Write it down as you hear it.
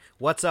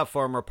What's up,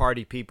 former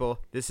party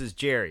people? This is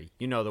Jerry,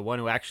 you know, the one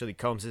who actually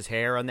combs his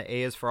hair on the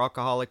A is for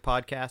Alcoholic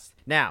podcast.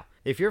 Now,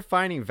 if you're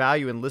finding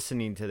value in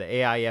listening to the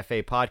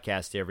AIFA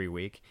podcast every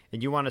week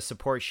and you want to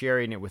support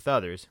sharing it with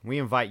others, we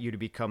invite you to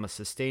become a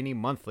sustaining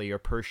monthly or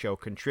per show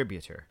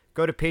contributor.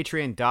 Go to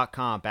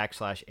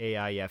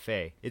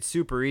patreon.com/AIFA. It's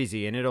super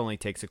easy and it only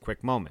takes a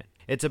quick moment.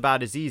 It's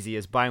about as easy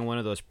as buying one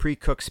of those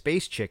pre-cooked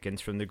space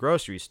chickens from the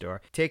grocery store,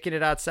 taking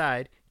it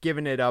outside,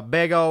 giving it a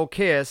big old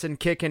kiss, and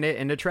kicking it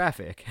into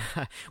traffic.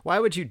 Why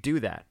would you do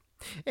that?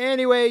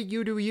 Anyway,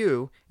 you do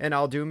you, and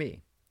I'll do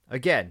me.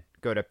 Again,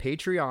 go to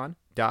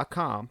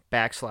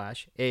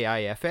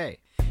patreon.com/AIFA.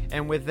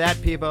 And with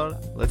that, people,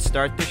 let's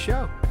start the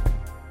show.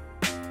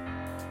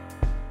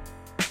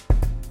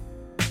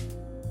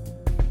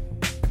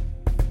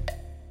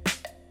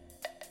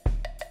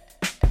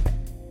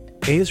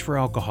 A is for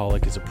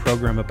Alcoholic is a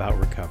program about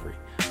recovery.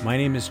 My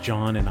name is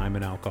John, and I'm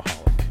an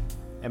alcoholic.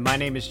 And my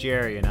name is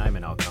Jerry, and I'm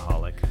an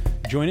alcoholic.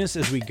 Join us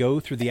as we go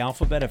through the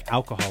alphabet of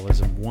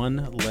alcoholism,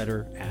 one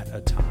letter at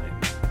a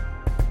time.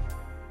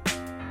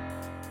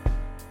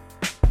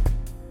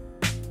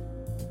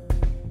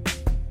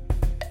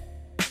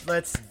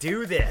 Let's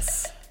do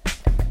this.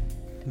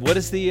 What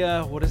is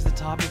the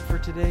topic for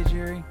today,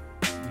 Jerry?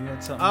 You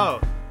had something? Oh,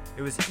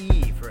 it was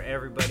E for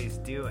everybody's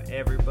doing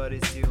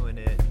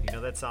it. You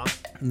know that song?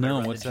 No,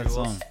 what's that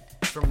song?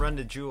 It's from Run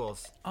the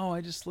Jewels. Oh, I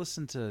just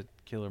listened to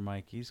Killer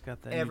Mike. He's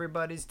got that.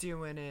 Everybody's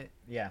doing it.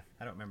 Yeah,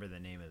 I don't remember the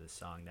name of the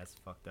song. That's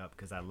fucked up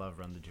because I love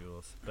Run the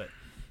Jewels. But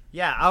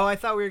yeah, I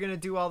thought we were going to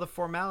do all the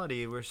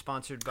formality. We're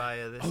sponsored by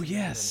this. Oh,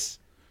 yes.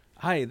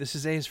 Hi, this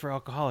is A is for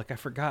Alcoholic. I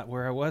forgot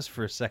where I was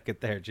for a second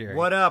there, Jerry.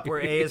 What up?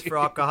 We're A is for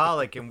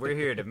Alcoholic, and we're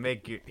here to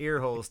make your ear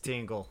holes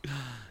tingle.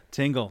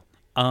 Tingle.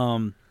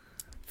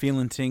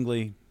 Feeling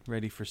tingly,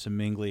 ready for some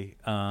mingly,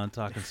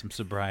 talking some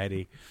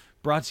sobriety.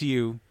 Brought to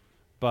you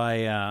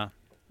by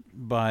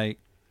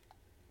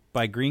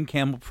Green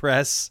Camel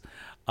Press.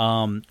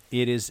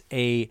 It is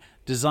a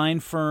design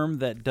firm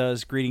that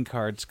does greeting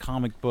cards,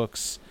 comic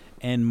books,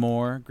 and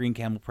more.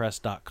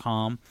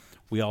 greencamelpress.com.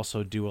 We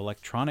also do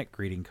electronic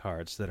greeting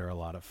cards that are a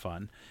lot of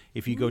fun.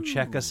 If you go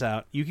check us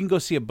out, you can go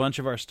see a bunch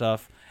of our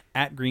stuff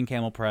at Green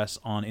Camel Press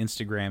on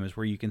Instagram is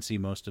where you can see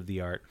most of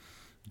the art.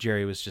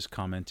 Jerry was just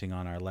commenting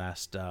on our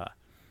last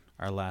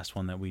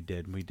one that we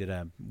did. We did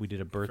a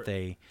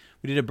birthday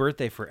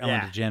for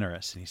Ellen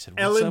DeGeneres, and he said,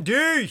 "What's Ellen up?"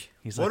 D.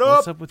 He's what like, up?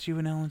 "What's up with you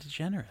and Ellen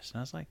DeGeneres?" And I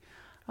was like,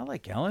 "I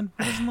like Ellen.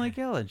 Who doesn't like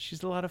Ellen?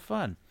 She's a lot of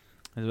fun."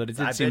 But it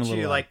did seem a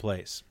little out of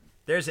place.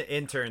 There's an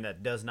intern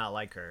that does not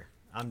like her.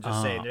 I'm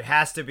just saying there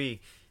has to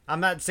be.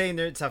 I'm not saying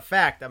that it's a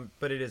fact,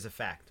 but it is a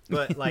fact.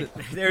 But like,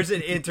 there's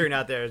an intern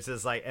out there that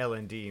says like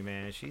Ellen D.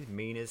 Man, she's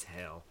mean as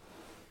hell.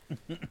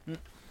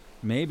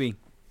 Maybe.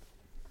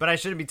 But I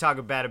shouldn't be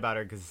talking bad about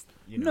her because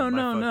No.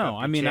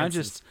 I mean,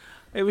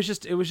 it was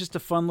just a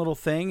fun little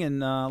thing, and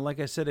like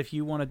I said, if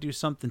you want to do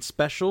something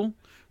special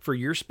for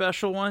your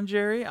special one,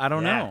 Jerry, I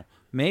don't know,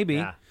 maybe.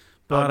 Yeah.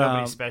 But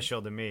nobody's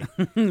special to me.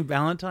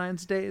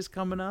 Valentine's Day is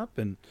coming up,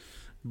 and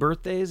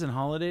birthdays and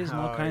holidays and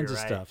all kinds of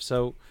stuff.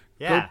 So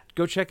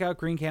go check out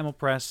Green Camel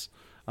Press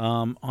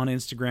on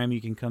Instagram.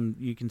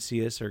 You can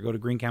see us, or go to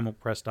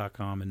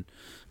greencamelpress.com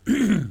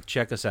and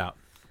check us out.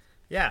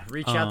 Yeah,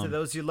 reach out to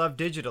those you love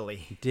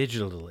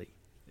digitally.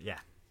 Yeah.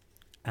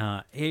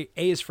 A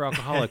is for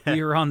Alcoholic.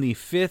 We are on the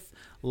 5th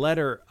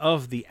letter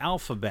of the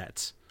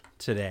alphabet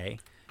today,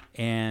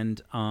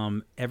 and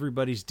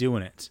everybody's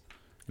doing it.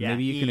 Yeah,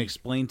 maybe you can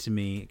explain to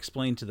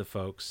the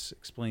folks,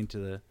 explain to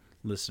the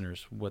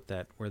listeners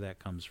where that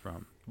comes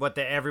from. What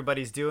the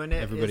everybody's doing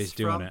it? Everybody's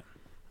doing from? it.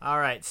 All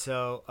right,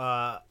 so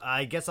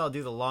I guess I'll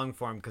do the long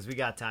form because we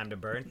got time to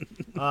burn.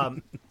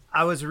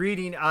 I was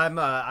reading. I'm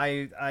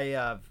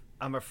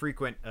a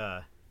frequent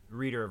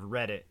reader of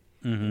Reddit.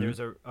 Mm-hmm. And there's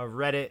a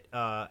Reddit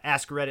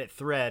Ask Reddit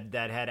thread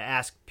that had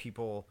asked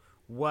people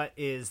what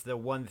is the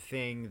one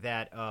thing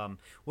that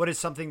what is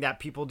something that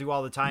people do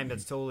all the time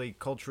that's totally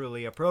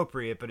culturally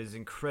appropriate but is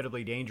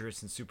incredibly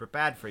dangerous and super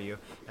bad for you.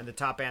 And the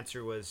top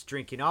answer was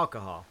drinking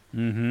alcohol.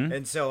 Mm-hmm.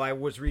 And so I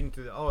was reading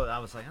through I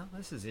was like, oh,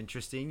 this is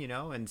interesting,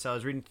 and so I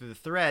was reading through the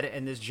thread,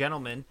 and this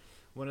gentleman,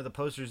 one of the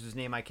posters whose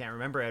name I can't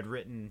remember,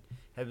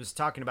 was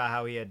talking about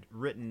how he had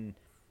written.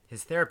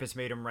 His therapist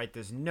made him write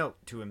this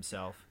note to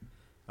himself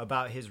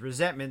about his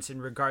resentments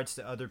in regards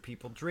to other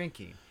people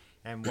drinking.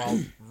 And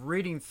while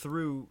reading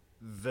through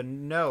the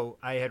note,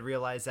 I had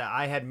realized that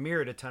I had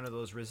mirrored a ton of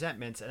those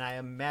resentments, and I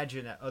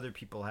imagine that other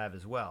people have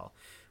as well.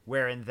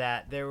 Wherein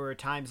that there were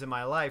times in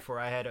my life where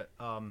I had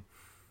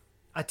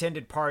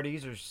attended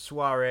parties or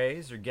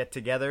soirees or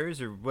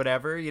get-togethers or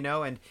whatever,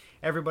 and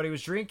everybody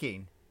was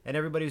drinking and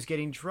everybody was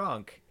getting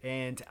drunk,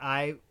 and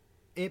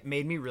it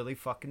made me really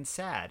fucking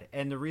sad.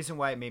 And the reason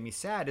why it made me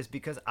sad is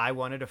because I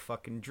wanted to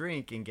fucking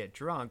drink and get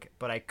drunk,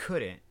 but I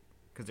couldn't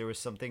because there was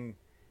something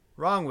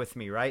wrong with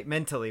me, right?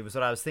 Mentally was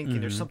what I was thinking.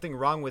 Mm-hmm. There's something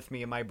wrong with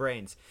me in my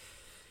brains.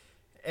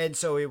 And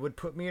so it would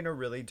put me in a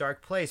really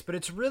dark place. But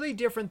it's really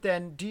different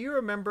than, do you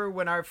remember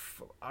when our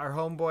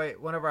homeboy,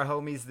 one of our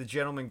homies, the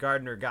Gentleman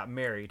Gardener, got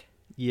married?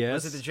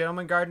 Yes. Was it the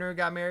Gentleman Gardener who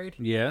got married?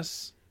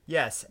 Yes.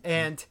 Yes.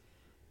 And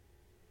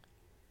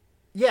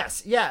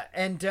Yes, yeah,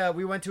 and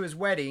we went to his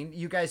wedding.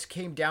 You guys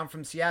came down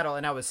from Seattle,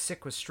 and I was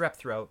sick with strep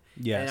throat.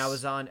 Yes. And I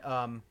was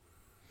on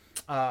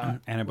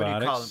Antibiotics. what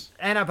do you call them?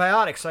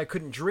 Antibiotics, so I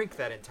couldn't drink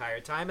that entire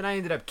time, and I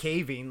ended up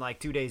caving like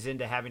 2 days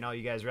into having all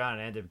you guys around,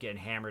 and I ended up getting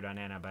hammered on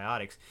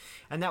antibiotics,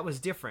 and that was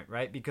different,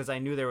 right? Because I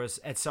knew there was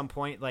at some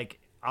point like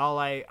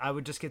I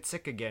would just get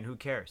sick again. Who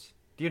cares?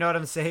 Do you know what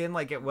I'm saying?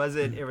 Like it was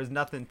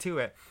nothing to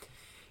it.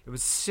 It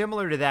was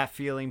similar to that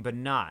feeling, but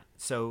not.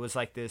 So it was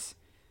like this.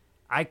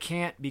 I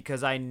can't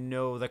because I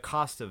know the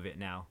cost of it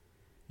now.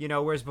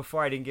 Whereas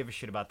before I didn't give a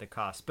shit about the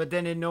cost. But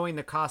then in knowing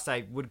the cost,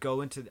 I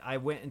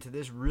went into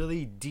this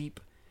really deep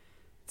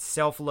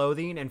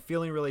self-loathing and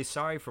feeling really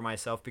sorry for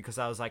myself because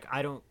I was like,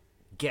 I don't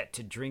get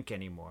to drink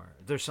anymore.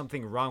 There's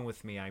something wrong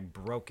with me. I'm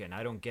broken.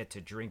 I don't get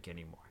to drink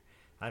anymore.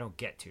 I don't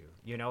get to,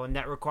 and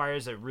that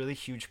requires a really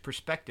huge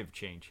perspective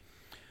change.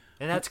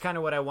 And that's kind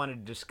of what I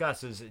wanted to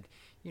discuss is,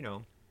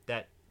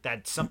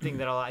 that's something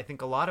that I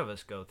think a lot of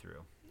us go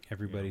through.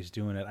 Everybody's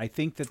doing it. I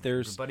think that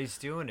everybody's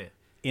doing it.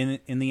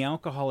 In the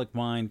alcoholic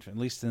mind, at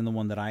least in the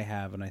one that I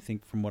have, and I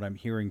think from what I'm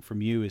hearing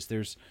from you is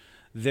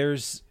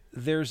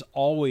there's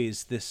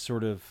always this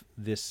sort of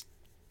this,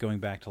 going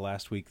back to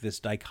last week, this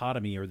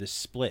dichotomy or this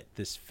split,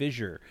 this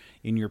fissure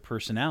in your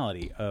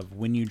personality of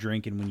when you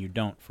drink and when you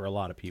don't for a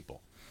lot of people.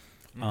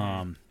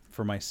 Mm-hmm.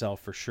 For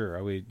myself, for sure.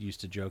 I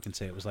used to joke and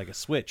say it was like a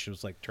switch. It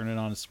was like turning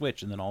on a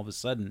switch and then all of a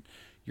sudden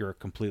you're a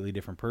completely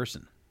different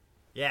person.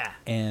 Yeah.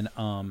 And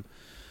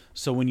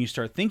so when you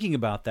start thinking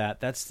about that,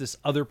 that's this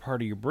other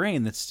part of your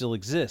brain that still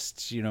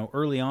exists,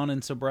 early on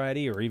in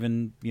sobriety or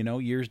even,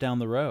 years down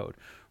the road,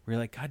 where you're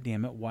like, God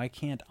damn it, why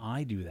can't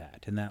I do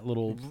that? And that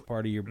little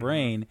part of your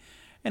brain.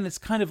 And it's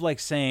kind of like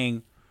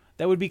saying,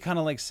 that would be kind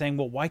of like saying,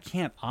 well, why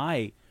can't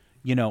I,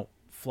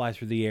 fly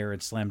through the air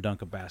and slam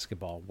dunk a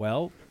basketball?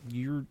 Well,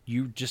 you're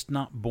just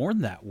not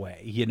born that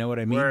way. You know what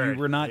I mean? Word. You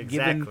were not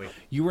Exactly.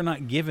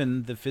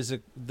 given the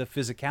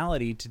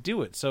physicality to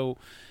do it. So,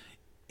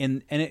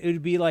 and it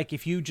would be like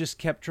if you just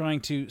kept trying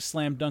to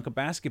slam dunk a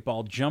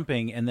basketball,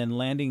 jumping and then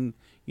landing,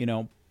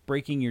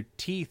 breaking your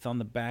teeth on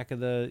the back of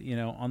the,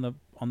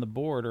 on the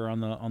board or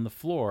on the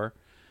floor.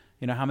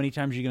 How many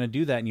times are you going to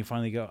do that? And you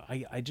finally go,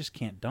 I just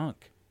can't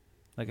dunk.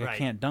 Like Right. I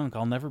can't dunk.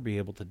 I'll never be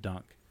able to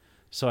dunk.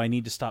 So I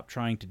need to stop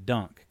trying to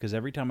dunk, because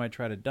every time I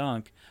try to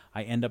dunk,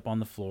 I end up on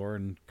the floor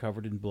and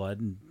covered in blood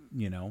and,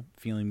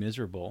 feeling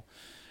miserable.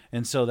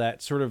 And so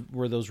that sort of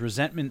where those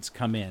resentments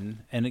come in.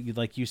 And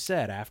like you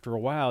said, after a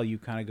while, you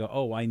kind of go,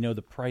 oh, I know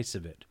the price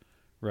of it,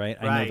 right?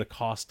 I know the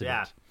cost of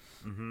it.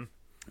 Mm-hmm.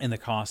 And the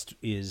cost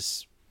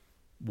is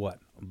what?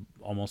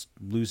 Almost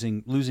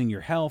losing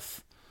your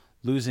health,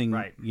 losing,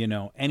 Right.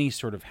 Any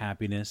sort of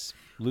happiness,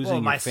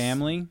 losing your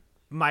family.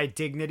 My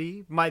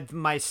dignity,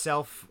 my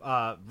self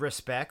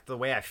respect, the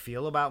way I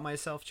feel about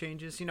myself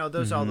changes.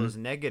 Those all those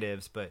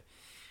negatives. But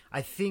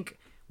I think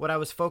what I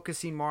was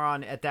focusing more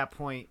on at that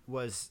point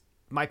was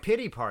my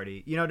pity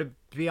party. To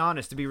be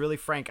honest, to be really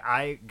frank,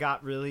 I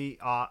got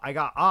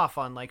off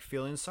on like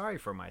feeling sorry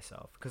for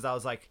myself because I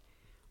was like,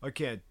 I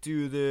can't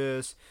do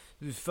this.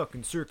 These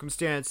fucking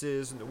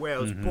circumstances and the way I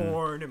was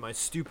born and my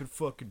stupid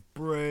fucking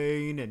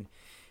brain, and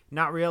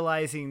not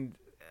realizing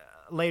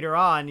later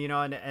on,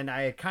 and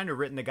I had kind of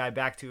written the guy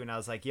back to, and I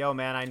was like, yo,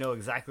 man, I know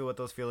exactly what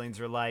those feelings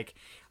are like.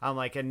 I'm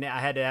like, and I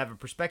had to have a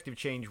perspective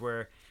change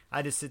where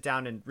I just sit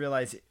down and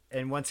realize,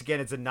 and once again,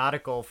 it's a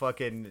nautical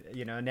fucking,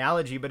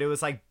 analogy, but it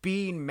was like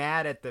being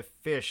mad at the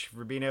fish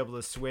for being able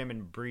to swim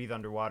and breathe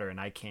underwater, and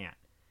I can't.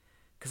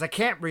 Because I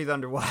can't breathe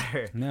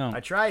underwater. No.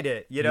 I tried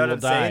it. You know what I'm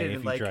saying? And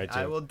if you tried to.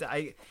 I will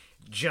die.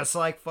 Just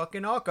like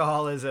fucking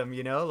alcoholism,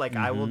 like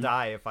I will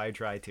die if I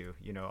try to,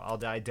 I'll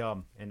die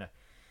dumb. And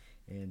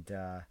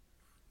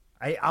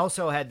I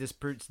also had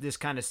this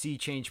kind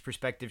of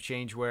perspective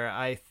change where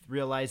I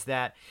realized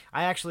that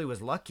I actually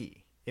was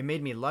lucky. It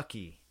made me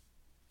lucky.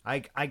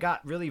 I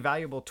got really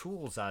valuable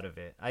tools out of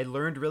it. I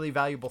learned really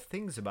valuable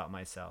things about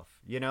myself,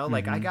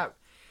 like I got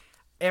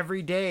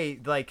every day,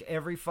 like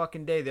every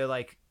fucking day, they're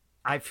like,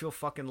 I feel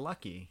fucking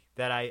lucky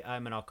that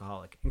I'm an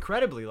alcoholic.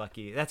 Incredibly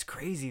lucky. That's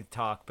crazy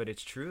talk, but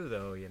it's true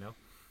though,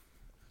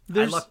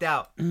 I lucked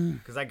out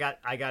because I got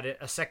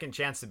a second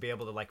chance to be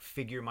able to like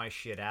figure my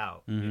shit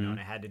out, and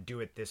I had to do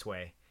it this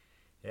way.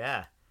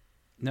 Yeah.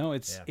 No,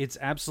 it's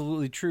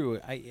absolutely true.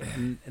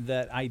 And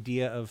that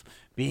idea of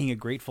being a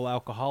grateful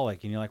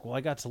alcoholic, and you're like, well,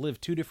 I got to live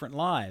two different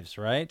lives,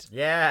 right?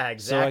 Yeah,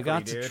 exactly. So I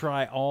got to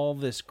try all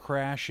this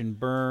crash and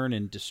burn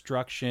and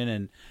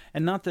destruction,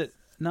 and not that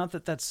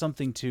that's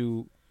something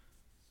to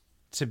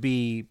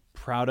be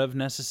proud of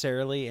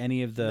necessarily,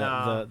 any of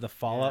the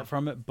fallout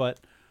from it, but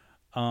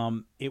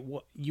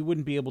you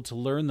wouldn't be able to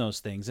learn those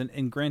things.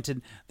 And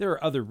granted, there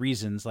are other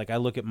reasons. Like I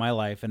look at my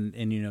life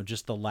and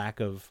just the lack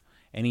of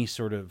any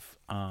sort of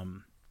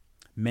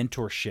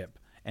mentorship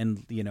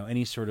and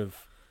any sort of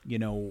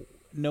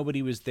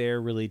nobody was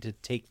there really to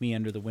take me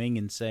under the wing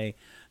and say,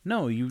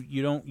 no,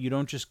 you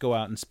don't just go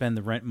out and spend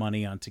the rent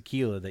money on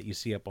tequila that you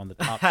see up on the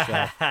top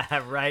shelf.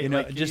 Right.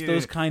 Like just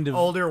those kind of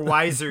older,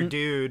 wiser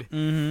dude.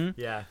 Mm-hmm.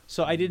 Yeah.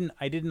 So I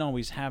didn't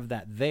always have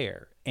that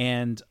there.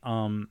 And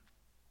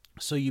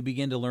So you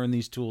begin to learn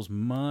these tools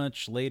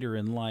much later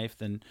in life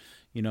than,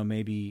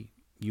 maybe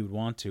you would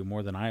want to,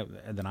 more than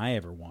I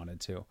ever wanted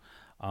to.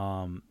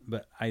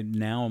 But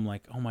I'm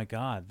like, oh my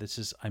God,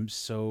 I'm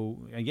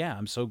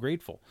so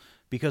grateful,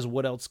 because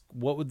what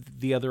would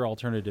the other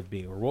alternative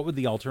be? Or what would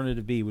the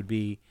alternative be would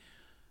be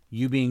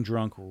you being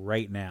drunk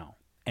right now.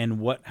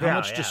 And how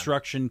much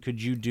destruction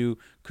could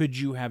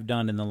you have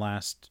done in the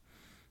last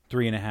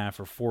 3.5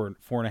 or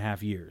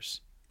 4.5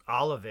 years?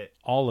 All of it.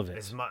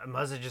 As much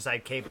as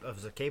I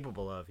was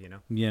capable of,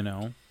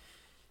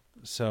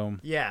 So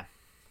yeah.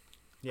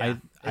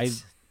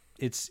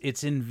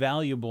 It's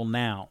invaluable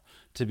now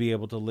to be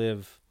able to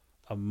live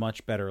a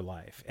much better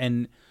life.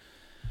 And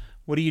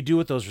what do you do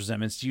with those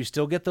resentments? Do you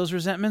still get those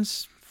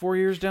resentments 4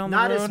 years down the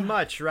road? Not as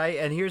much, right?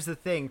 And here's the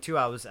thing too.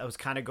 I was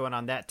kind of going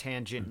on that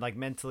tangent, like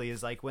mentally,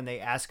 is like when they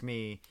ask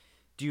me,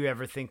 do you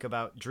ever think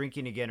about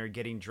drinking again or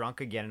getting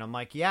drunk again? And I'm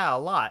like, yeah, a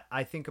lot.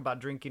 I think about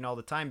drinking all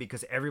the time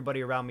because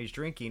everybody around me is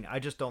drinking. I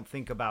just don't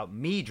think about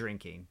me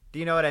drinking. Do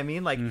you know what I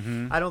mean? Like,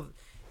 I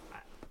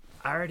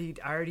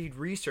already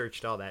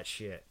researched all that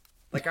shit.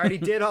 Like, I already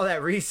did all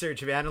that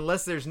research, man.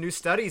 Unless there's new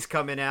studies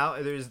coming out,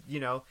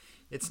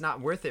 it's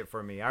not worth it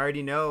for me. I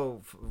already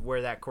know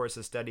where that course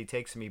of study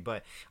takes me.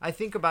 But I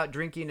think about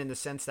drinking in the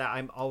sense that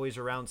I'm always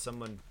around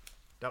someone.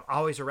 I'm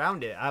always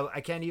around it. I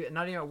can't even,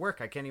 not even at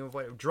work. I can't even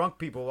avoid drunk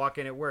people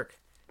walking at work.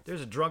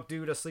 There's a drunk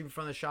dude asleep in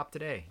front of the shop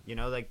today.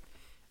 Like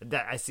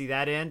that. I see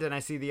that end and I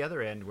see the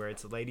other end where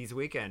it's a ladies'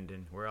 weekend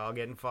and we're all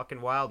getting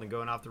fucking wild and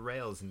going off the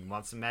rails and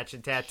want some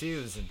matching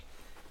tattoos. And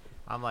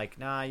I'm like,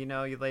 nah,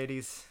 you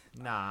ladies,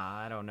 nah,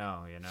 I don't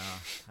know.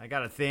 I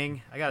got a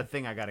thing I got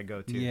to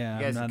go to. Yeah,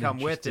 you guys can come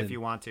with if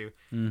you want to.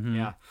 Mm-hmm.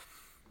 Yeah.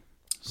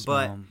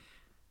 But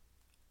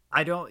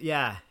I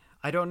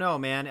don't know,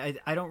 man.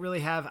 I don't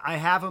really I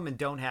have them and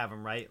don't have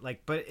them, right?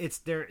 Like, but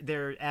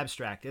they're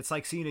abstract. It's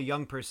like seeing a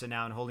young person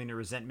now and holding a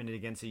resentment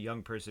against a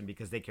young person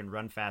because they can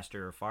run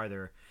faster or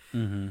farther.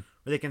 Mm-hmm.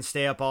 Or they can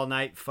stay up all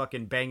night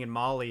fucking banging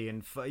Molly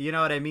and, you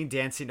know what I mean?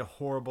 Dancing to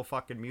horrible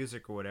fucking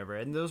music or whatever.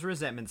 And those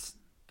resentments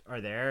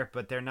are there,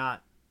 but they're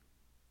not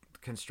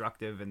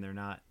constructive and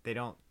they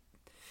don't.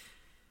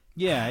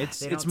 Yeah,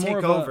 it's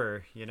more take of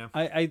over,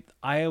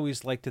 I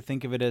always like to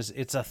think of it as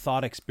it's a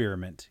thought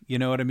experiment. You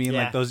know what I mean?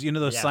 Yeah. Like those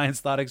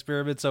science thought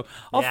experiments. So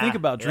I'll think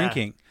about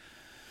drinking,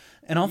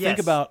 and I'll think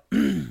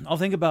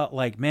about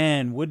like,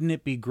 man, wouldn't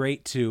it be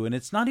great to? And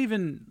it's not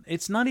even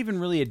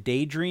really a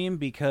daydream,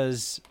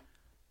 because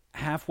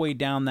halfway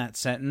down that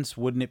sentence,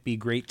 wouldn't it be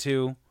great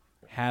to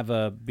have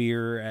a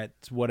beer at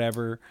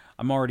whatever?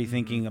 I'm already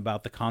thinking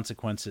about the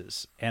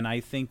consequences, and I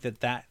think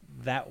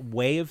that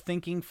way of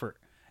thinking for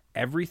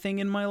everything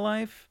in my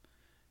life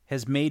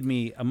has made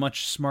me a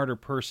much smarter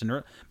person.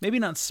 Or maybe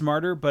not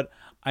smarter, but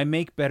I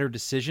make better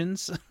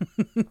decisions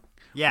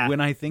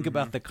when I think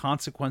about the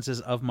consequences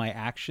of my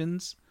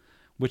actions,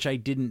 which I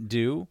didn't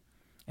do.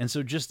 And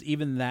so just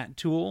even that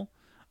tool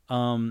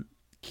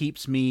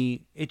keeps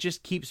me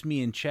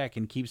in check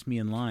and keeps me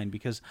in line,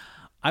 because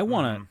I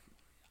want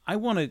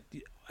to,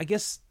 I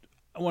guess,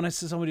 when I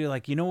see somebody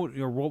like,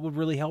 what would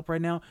really help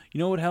right now?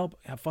 What would help?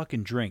 A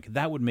fucking drink.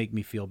 That would make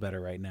me feel better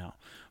right now.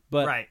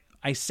 But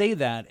I say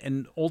that,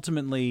 and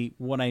ultimately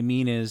what I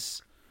mean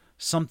is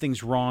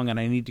something's wrong and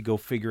I need to go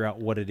figure out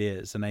what it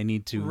is, and I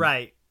need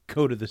to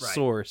go to the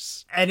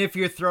source. And if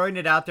you're throwing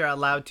it out there out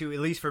loud too, at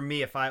least for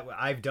me, if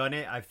I've done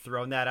it, I've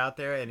thrown that out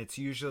there, and it's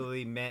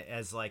usually meant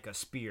as like a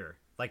spear.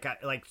 Like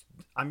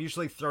I'm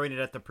usually throwing it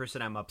at the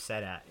person I'm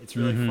upset at. It's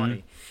really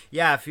funny.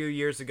 Yeah, a few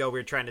years ago we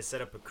were trying to set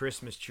up a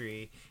Christmas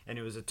tree, and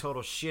it was a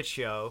total shit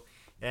show,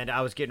 and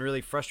I was getting really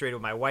frustrated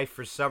with my wife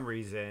for some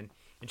reason.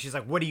 And she's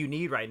like, what do you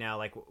need right now?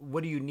 Like,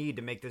 what do you need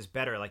to make this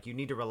better? Like, you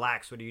need to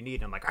relax. What do you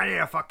need? And I'm like, I need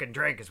a fucking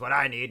drink is what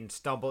I need. And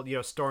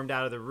stormed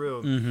out of the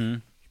room. Mm-hmm.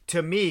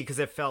 To me, because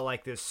it felt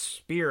like this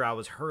spear I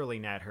was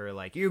hurling at her.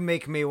 Like, you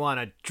make me want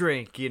to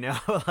drink,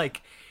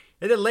 like,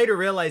 and then later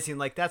realizing,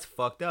 like, that's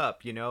fucked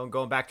up, and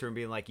going back to her and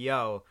being like,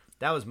 yo,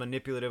 that was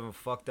manipulative and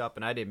fucked up.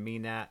 And I didn't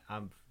mean that.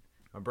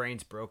 My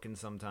brain's broken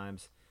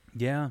sometimes.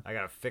 Yeah. I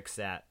got to fix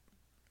that.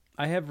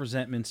 I have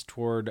resentments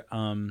toward,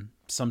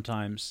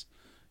 sometimes,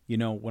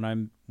 when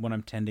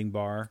I'm tending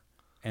bar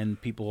and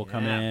people will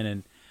come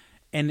in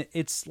and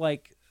it's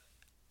like,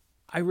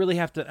 I really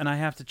have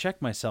to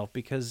check myself,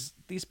 because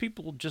these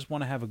people just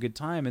want to have a good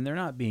time, and they're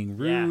not being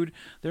rude. Yeah.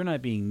 They're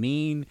not being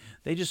mean.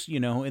 They just,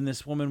 and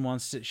this woman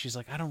she's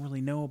like, I don't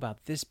really know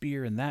about this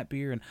beer and that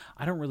beer, and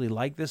I don't really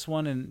like this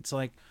one. And it's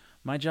like,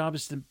 my job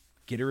is to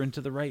get her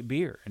into the right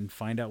beer and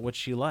find out what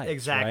she likes.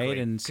 Exactly. Right?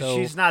 And so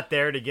she's not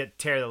there to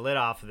tear the lid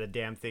off of the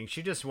damn thing.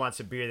 She just wants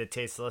a beer that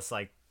tastes less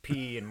like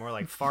pee and more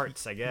like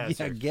farts, I guess.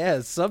 Yeah, I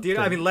guess something.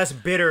 Less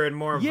bitter and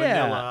more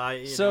vanilla.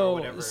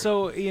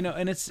 Whatever.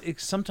 And it's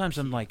sometimes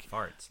I'm like,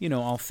 farts.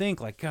 I'll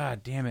think like,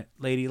 God damn it,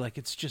 lady, like,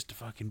 it's just a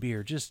fucking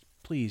beer. Just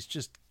please,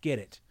 just get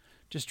it,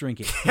 just drink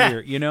it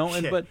here,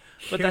 And but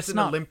here's that's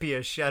not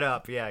Olympia. Shut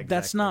up. Yeah, exactly.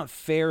 That's not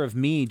fair of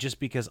me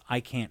just because I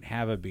can't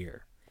have a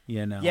beer.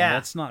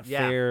 That's not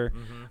fair.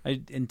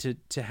 Mm-hmm. And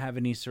to have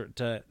any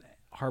to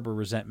harbor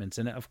resentments,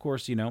 and of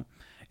course,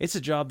 it's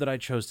a job that I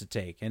chose to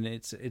take, and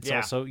it's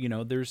also,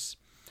 there's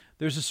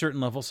a certain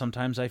level.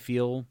 Sometimes I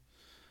feel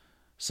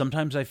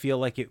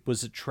like it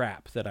was a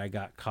trap that I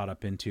got caught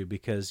up into,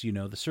 because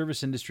the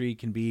service industry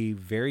can be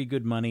very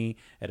good money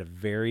at a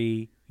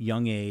very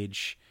young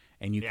age,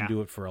 and you can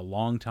do it for a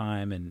long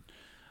time. And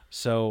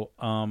so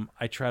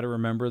I try to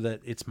remember that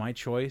it's my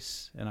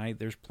choice, and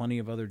there's plenty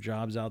of other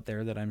jobs out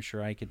there that I'm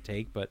sure I could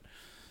take, but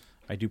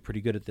I do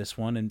pretty good at this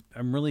one. And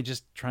I'm really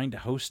just trying to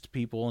host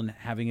people and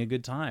having a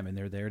good time, and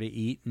they're there to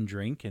eat and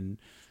drink, and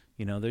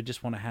they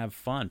just want to have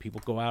fun.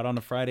 People go out on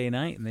a Friday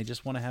night and they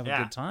just want to have a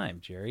good time,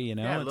 Jerry. A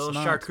little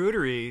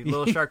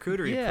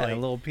charcuterie yeah, plate. A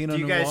little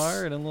Pinot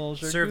Noir and a little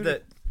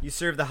charcuterie. You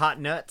serve the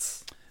hot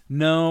nuts?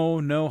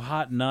 No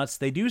hot nuts.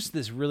 They do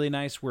this really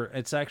nice where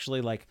it's actually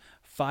like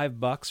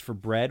 $5 for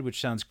bread, which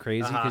sounds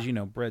crazy because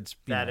bread's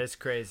that is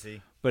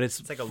crazy. But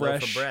it's like a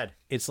fresh, loaf of bread.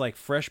 It's like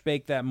fresh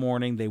baked that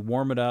morning. They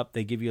warm it up.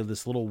 They give you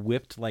this little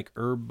whipped like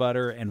herb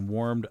butter and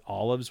warmed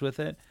olives with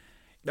it.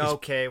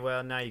 Okay,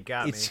 well, now you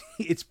got me.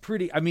 It's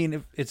pretty. I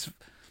mean, it's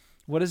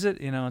what is it?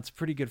 It's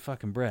pretty good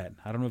fucking bread.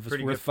 I don't know if it's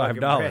pretty worth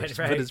 $5, right?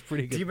 But it's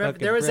pretty good. Do you remember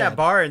there was that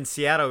bar in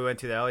Seattle we went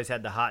to that always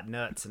had the hot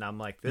nuts, and I'm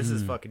like, this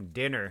is fucking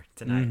dinner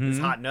tonight. These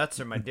hot nuts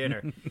are my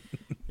dinner.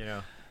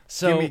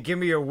 So give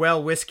me your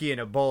well whiskey and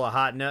a bowl of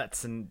hot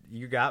nuts, and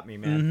you got me,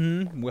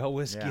 man. Well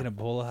whiskey and a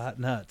bowl of hot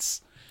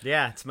nuts.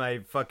 Yeah, it's my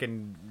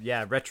fucking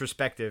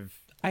retrospective.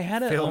 I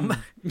had a film.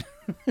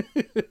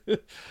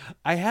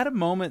 I had a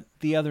moment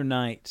the other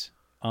night.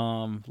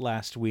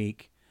 Last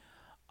week,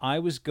 I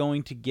was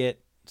going to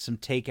get some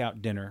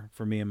takeout dinner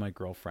for me and my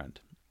girlfriend,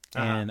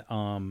 and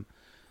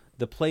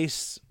the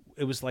place,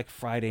 it was like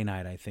Friday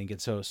night, I think,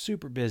 and so it was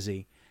super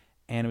busy,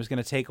 and it was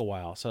going to take a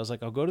while. So I was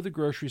like, I'll go to the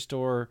grocery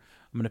store.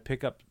 I'm going to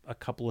pick up a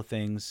couple of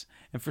things,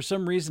 and for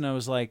some reason, I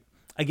was like,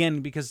 again,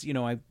 because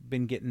I've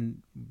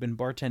been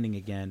bartending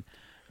again,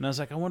 and I was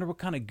like, I wonder what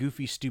kind of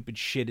goofy, stupid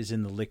shit is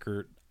in the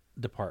liquor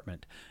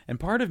department, and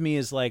part of me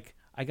is like,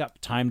 I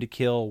got time to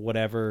kill,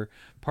 whatever.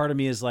 Part of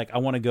me is like, I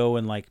want to go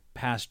and like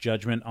pass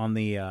judgment on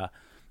the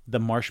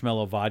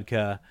marshmallow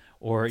vodka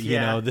or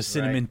the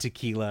cinnamon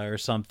tequila or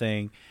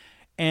something,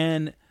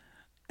 and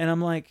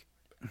I'm like,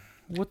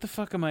 what the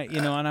fuck am I?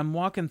 And I'm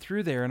walking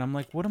through there and I'm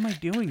like, what am I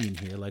doing in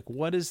here? Like,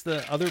 what is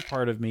the other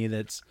part of me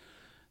that's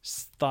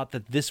thought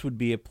that this would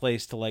be a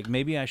place to like,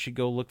 maybe I should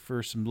go look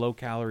for some low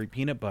calorie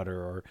peanut butter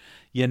or,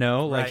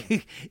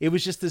 like it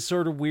was just this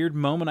sort of weird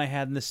moment I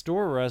had in the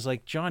store where I was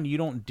like, John, you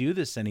don't do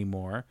this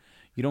anymore.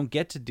 You don't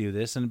get to do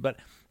this. But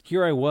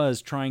here I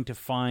was trying to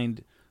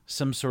find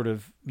some sort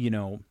of,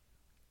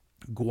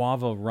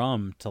 guava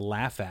rum to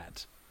laugh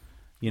at,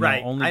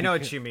 right. I know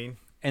what you mean.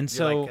 And you're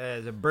so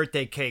like, the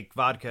birthday cake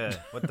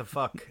vodka. What the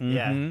fuck?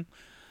 Yeah.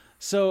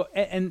 So,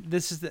 and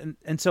this is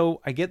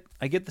so I get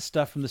the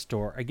stuff from the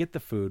store. I get the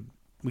food.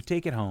 We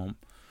take it home.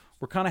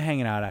 We're kind of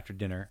hanging out after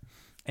dinner,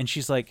 and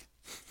she's like,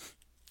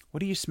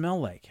 "What do you smell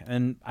like?"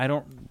 And I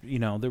don't,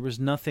 there was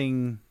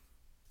nothing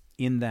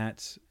in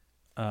that.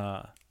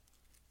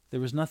 There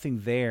was nothing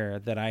there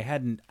that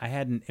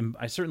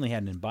I certainly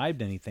hadn't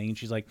imbibed anything. And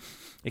she's like,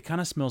 "It kind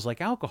of smells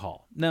like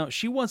alcohol." Now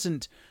she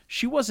wasn't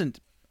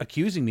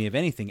accusing me of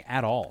anything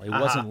at all. It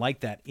wasn't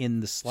like that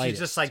in the slightest. She's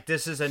just like,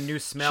 this is a new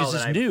smell. She's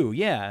just new,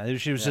 yeah.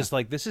 She was just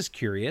like, this is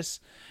curious.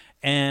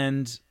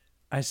 And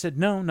I said,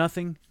 no,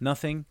 nothing.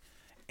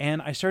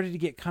 And I started to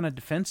get kind of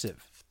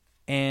defensive.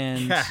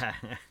 And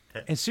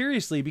and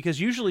seriously, because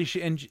usually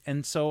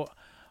and so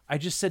I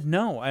just said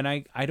no. And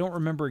I don't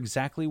remember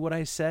exactly what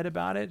I said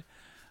about it,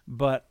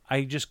 but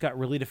I just got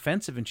really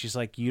defensive. And she's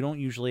like, you don't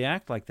usually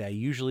act like that. You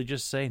usually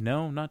just say,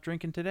 no, not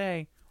drinking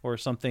today. Or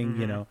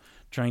something,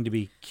 trying to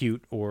be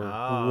cute or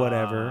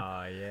whatever.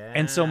 Yeah.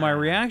 And so my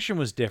reaction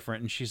was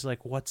different. And she's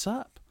like, what's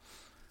up?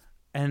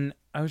 And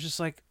I was just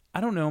like,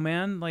 I don't know,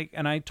 man. Like,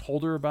 and I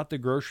told her about the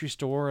grocery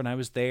store and I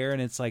was there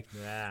and it's like,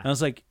 and I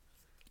was like,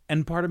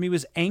 and part of me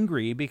was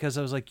angry because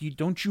I was like,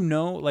 don't you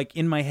know, like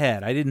in my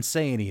head, I didn't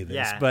say any of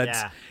this, but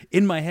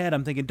in my head,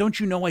 I'm thinking, don't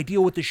you know I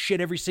deal with this shit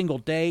every single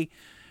day?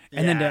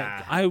 And then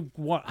I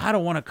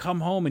don't want to come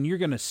home and you're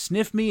going to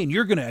sniff me and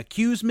you're going to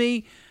accuse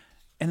me.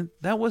 And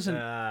that wasn't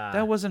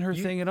her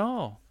thing at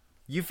all.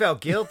 You felt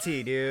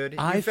guilty, dude.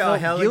 I felt felt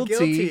hella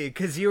guilty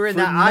because you were in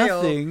that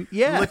aisle.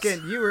 Yes.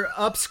 You were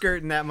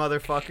upskirting that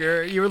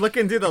motherfucker. You were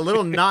looking through the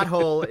little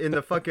knothole in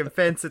the fucking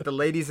fence at the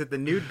ladies at the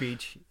nude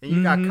beach, and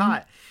you got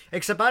caught.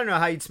 Except I don't know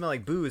how you'd smell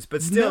like booze,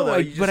 but still, no,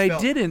 I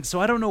didn't.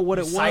 So I don't know what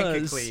it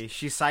was.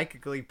 She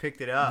psychically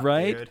picked it up,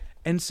 right? Dude.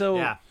 And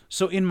so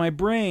in my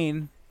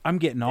brain, I'm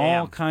getting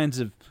all kinds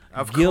of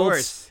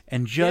guilt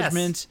and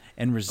judgments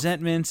and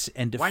resentments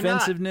and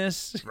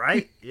defensiveness.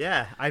 Right?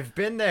 Yeah. I've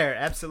been there.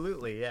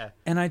 Absolutely. Yeah.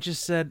 And I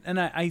just said, and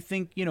I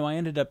think, I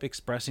ended up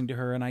expressing to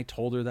her and I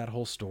told her that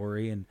whole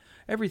story and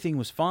everything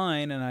was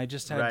fine. And I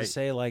just had to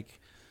say, like,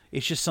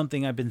 it's just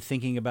something I've been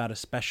thinking about,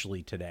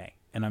 especially today.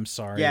 And I'm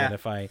sorry that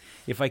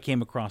if I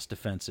came across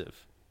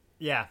defensive.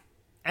 Yeah.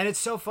 And it's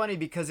so funny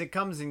because it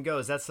comes and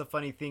goes. That's the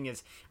funny thing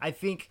is, I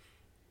think,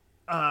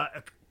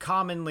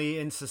 commonly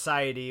in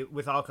society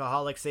with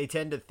alcoholics, they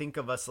tend to think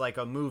of us like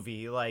a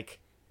movie, like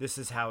this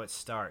is how it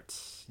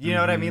starts. You know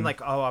what I mean?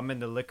 Like, oh, I'm in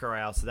the liquor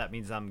aisle, so that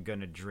means I'm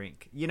gonna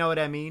drink. You know what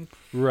I mean?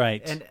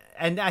 Right.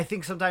 And I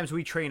think sometimes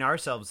we train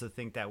ourselves to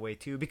think that way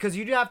too, because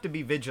you do have to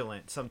be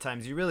vigilant.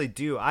 Sometimes you really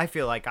do. I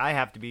feel like I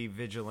have to be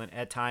vigilant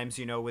at times.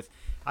 With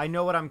I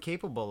know what I'm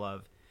capable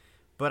of,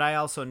 but I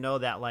also know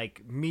that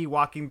like me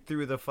walking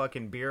through the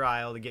fucking beer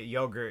aisle to get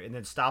yogurt and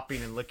then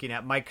stopping and looking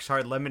at Mike's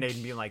Hard Lemonade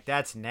and being like,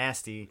 that's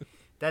nasty.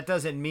 That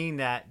doesn't mean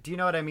that. Do you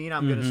know what I mean?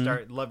 I'm gonna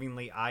start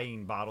lovingly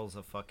eyeing bottles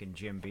of fucking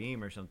Jim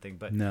Beam or something.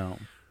 But no.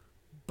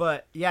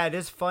 But yeah, it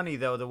is funny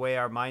though the way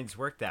our minds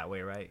work that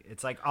way, right?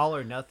 It's like all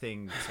or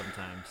nothing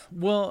sometimes.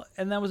 Well,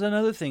 and that was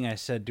another thing I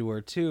said to her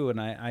too.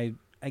 And I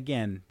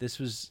again, this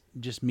was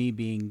just me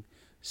being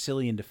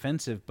silly and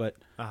defensive, but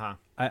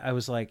I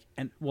was like,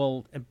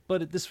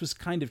 but this was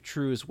kind of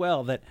true as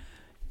well. That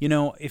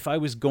if I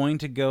was going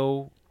to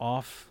go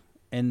off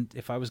and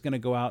if I was going to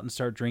go out and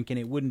start drinking,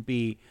 it wouldn't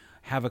be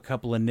have a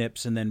couple of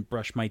nips and then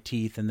brush my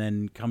teeth and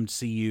then come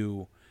see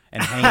you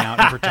and hang out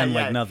and pretend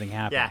like nothing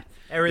happened. Yeah,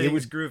 everything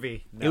was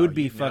groovy. It would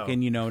be fucking,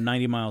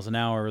 90 miles an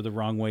hour the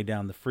wrong way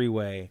down the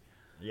freeway.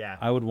 Yeah.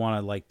 I would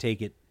want to like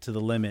take it to the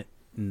limit,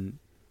 and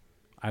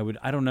I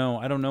don't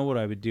know what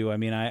I would do. I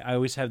mean, I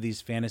always have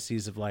these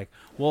fantasies of like,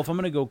 well, if I'm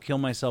going to go kill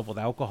myself with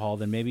alcohol,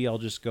 then maybe I'll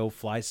just go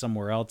fly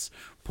somewhere else,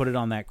 put it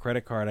on that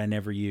credit card I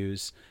never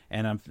use,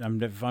 and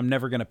if I'm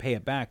never going to pay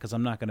it back because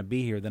I'm not going to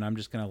be here, then I'm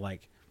just going to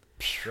like,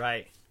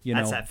 right.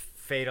 That's that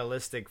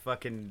fatalistic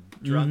fucking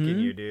drunk in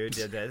you, dude.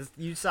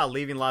 You saw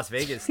Leaving Las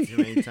Vegas too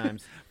many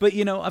times. But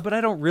but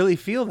I don't really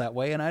feel that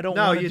way, and I don't.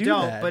 No, you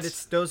don't. That. But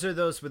those are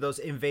those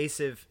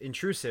invasive,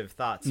 intrusive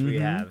thoughts we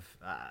have.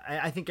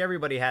 I think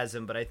everybody has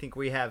them, but I think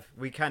we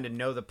kind of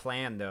know the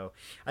plan, though.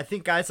 I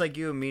think guys like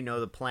you and me know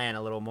the plan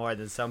a little more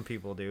than some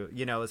people do.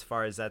 As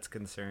far as that's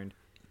concerned.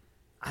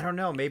 I don't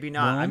know, maybe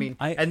not. Well, I mean,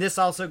 and this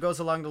also goes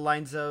along the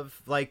lines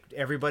of like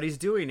everybody's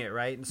doing it,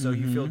 right? And so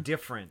you feel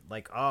different.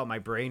 Like, oh, my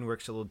brain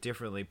works a little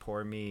differently.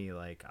 Poor me.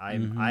 Like I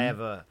have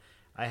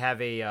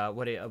a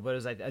what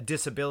is that? A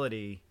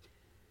disability,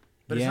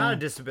 but it's not a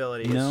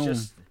disability. No. It's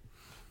just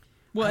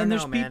and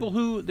there's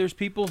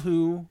people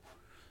who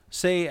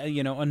say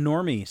a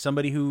normie,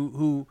 somebody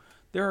who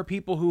there are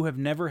people who have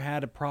never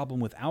had a problem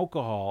with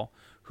alcohol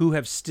who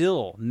have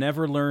still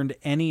never learned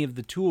any of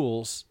the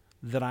tools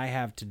that I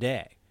have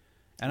today.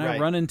 And I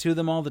run into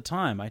them all the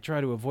time. I try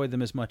to avoid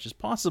them as much as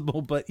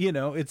possible, but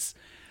it's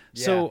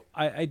so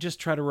I just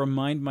try to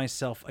remind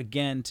myself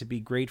again to be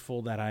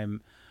grateful that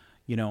I'm,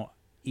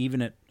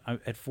 even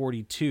at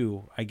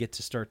 42, I get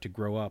to start to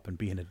grow up and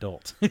be an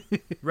adult.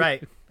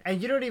 Right.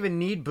 And you don't even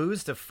need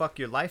booze to fuck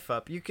your life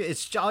up.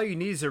 It's all you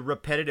need is a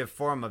repetitive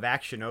form of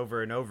action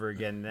over and over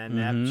again. Then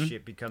that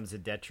shit becomes a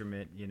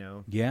detriment.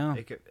 Yeah.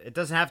 It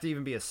doesn't have to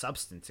even be a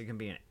substance. It can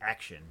be an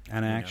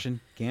action.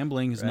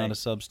 Gambling is not a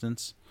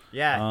substance.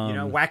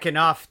 Yeah, whacking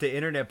off to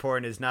internet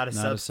porn is not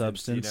a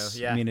substance.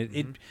 Yeah. I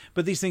mean,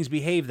 but these things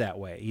behave that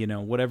way.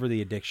 Whatever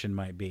the addiction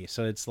might be.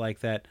 So it's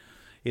like that.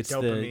 It's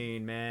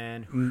dopamine,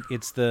 man.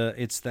 It's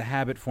the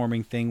habit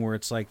forming thing where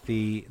it's like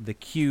the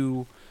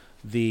cue,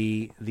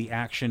 the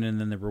action, and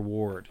then the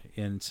reward.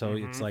 And so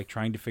it's like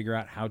trying to figure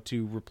out how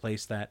to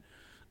replace that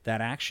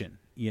action.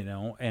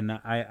 And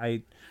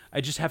I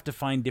just have to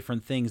find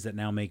different things that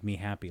now make me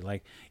happy.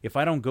 Like if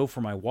I don't go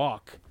for my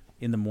walk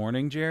in the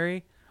morning,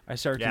 Jerry, I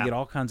start to get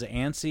all kinds of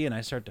antsy, and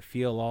I start to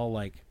feel all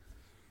like,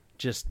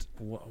 just,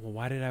 well,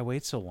 why did I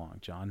wait so long,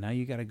 John? Now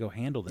you got to go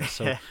handle this.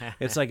 So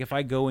it's like if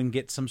I go and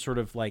get some sort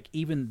of like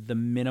even the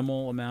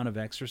minimal amount of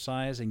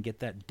exercise and get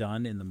that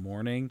done in the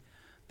morning,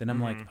 then I'm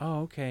like,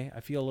 oh, okay,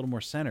 I feel a little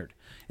more centered.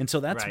 And so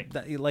that's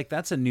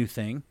that's a new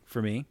thing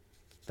for me.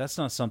 That's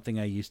not something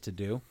I used to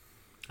do.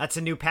 That's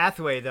a new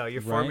pathway, though.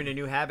 You're forming a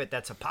new habit.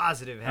 That's a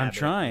positive habit. I'm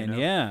trying,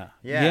 Yeah,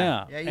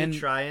 you're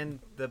trying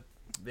the.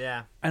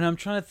 Yeah. And I'm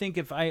trying to think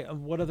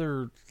what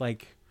other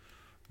like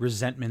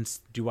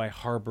resentments do I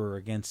harbor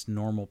against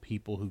normal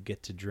people who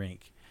get to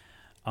drink?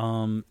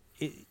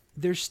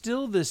 There's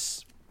still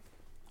this.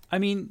 I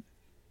mean,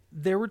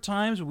 there were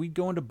times we'd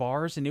go into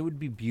bars and it would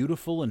be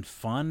beautiful and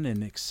fun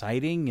and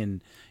exciting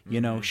and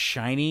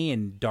shiny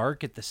and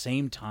dark at the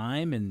same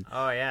time, and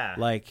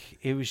like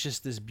it was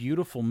just this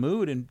beautiful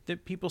mood, and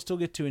that people still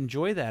get to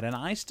enjoy that, and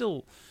I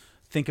still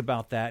think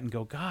about that and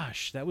go,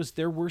 gosh,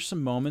 there were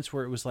some moments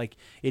where it was like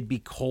it'd be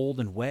cold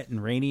and wet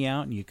and rainy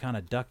out, and you kind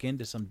of duck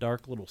into some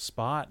dark little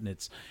spot, and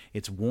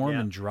it's warm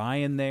and dry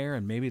in there,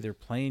 and maybe they're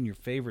playing your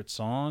favorite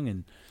song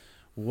and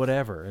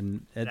whatever,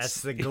 and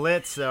that's the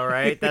glitz, though,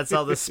 right? That's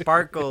all the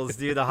sparkles,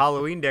 dude. The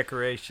Halloween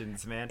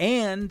decorations, man.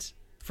 And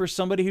for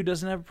somebody who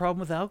doesn't have a problem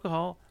with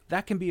alcohol,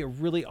 that can be a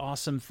really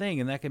awesome thing,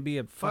 and that can be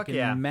a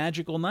fucking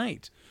magical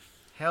night.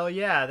 Hell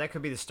yeah, that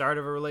could be the start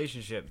of a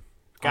relationship.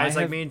 Guys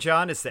like me and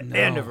John, it's the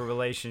end of a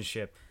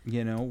relationship.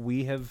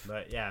 We have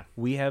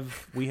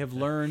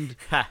learned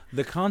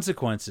the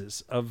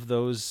consequences of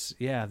those.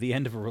 Yeah, the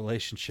end of a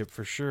relationship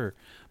for sure.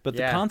 But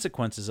the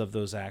consequences of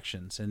those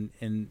actions,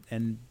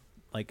 and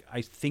like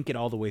I think it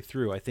all the way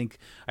through. I think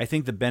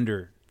the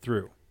bender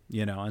through.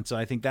 And so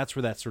I think that's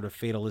where that sort of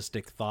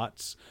fatalistic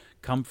thoughts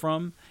come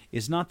from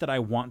is not that I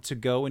want to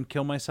go and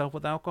kill myself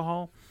with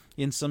alcohol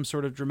in some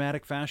sort of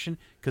dramatic fashion,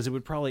 because it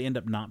would probably end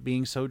up not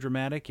being so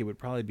dramatic. It would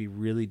probably be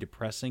really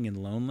depressing and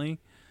lonely.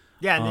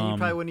 Yeah, and then you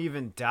probably wouldn't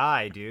even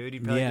die, dude.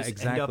 You'd probably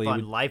end up on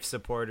would, life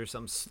support or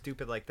something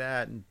stupid like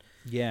that. And,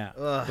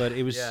 but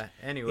it was... Yeah,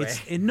 anyway.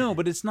 No,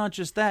 but it's not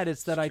just that.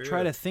 It's that I true.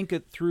 try to think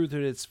it through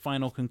to its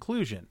final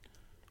conclusion,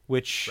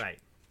 which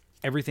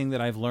everything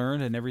that I've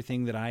learned and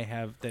everything that I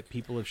have, that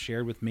people have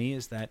shared with me,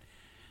 is that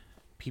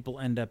people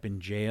end up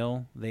in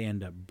jail. They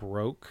end up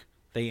broke.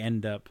 They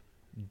end up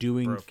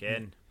broke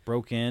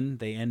in.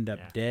 They end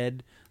up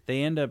dead.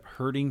 They end up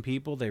hurting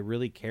people they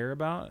really care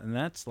about. And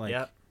that's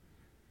like...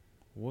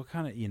 What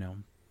kind of,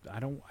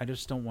 I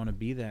just don't want to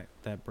be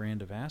that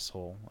brand of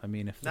asshole. I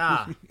mean, if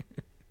nah,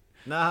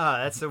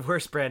 that's the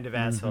worst brand of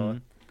asshole.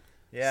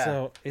 Yeah.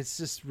 So it's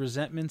just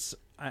resentments.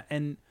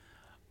 And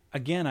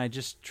again, I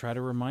just try to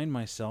remind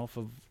myself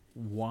of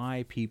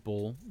why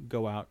people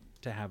go out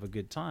to have a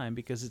good time,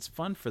 because it's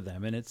fun for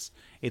them. And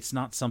it's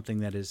not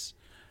something that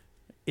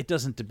it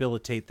doesn't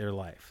debilitate their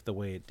life the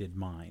way it did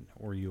mine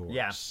or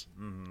yours.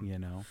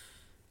 Yeah.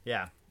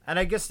 Yeah. And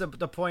I guess the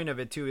point of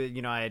it too,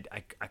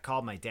 I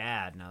called my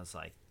dad and I was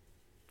like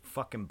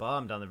fucking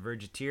bummed, on the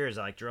verge of tears.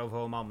 I drove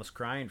home almost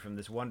crying from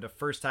the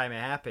first time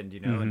it happened,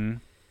 and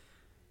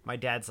my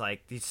dad's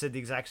like, he said the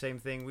exact same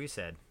thing we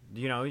said.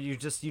 You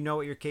know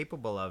what you're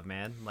capable of,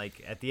 man.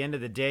 Like at the end of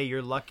the day,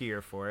 you're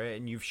luckier for it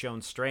and you've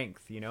shown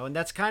strength, and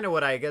that's kind of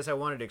what I guess I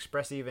wanted to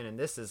express even in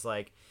this, is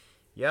like,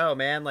 yo,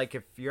 man, like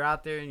if you're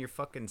out there and you're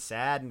fucking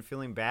sad and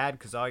feeling bad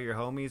because all your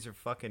homies are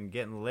fucking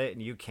getting lit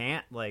and you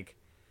can't, like,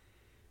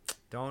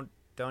 don't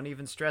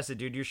even stress it,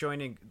 dude. You're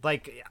showing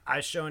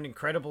I've shown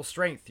incredible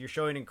strength. You're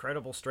showing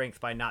incredible strength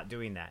by not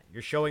doing that.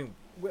 You're showing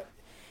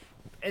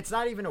it's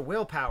not even a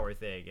willpower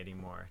thing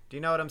anymore. Do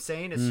you know what I'm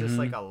saying? It's just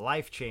like a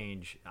life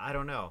change. I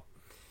don't know.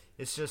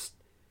 It's just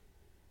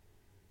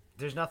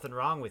there's nothing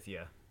wrong with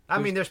you. I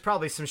mean, there's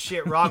probably some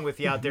shit wrong with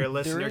you out there,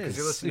 listener, because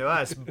you listen to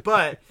us.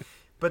 But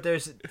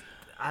there's,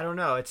 I don't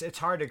know. It's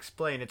hard to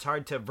explain. It's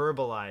hard to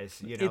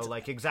verbalize,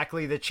 like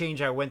exactly the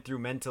change I went through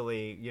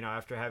mentally,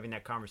 after having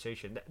that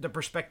conversation. The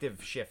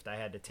perspective shift I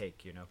had to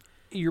take,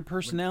 Your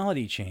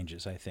personality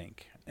changes, I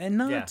think. And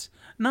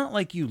not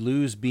like you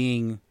lose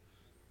being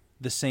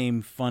the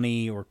same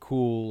funny or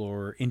cool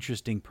or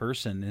interesting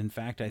person. In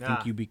fact, I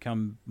think you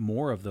become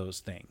more of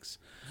those things.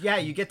 Yeah,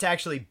 you get to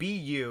actually be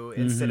you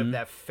instead of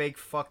that fake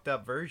fucked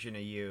up version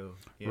of you.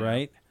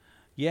 Right?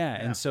 Yeah,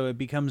 and so it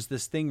becomes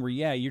this thing where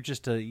you're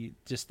just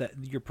that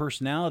your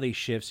personality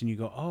shifts and you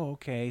go, oh,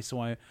 okay,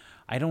 so I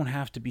don't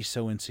have to be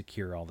so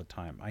insecure all the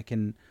time. I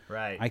can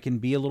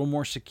be a little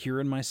more secure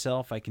in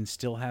myself. I can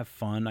still have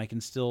fun. I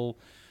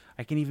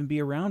can even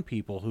be around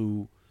people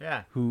who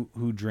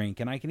drink,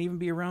 and I can even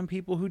be around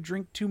people who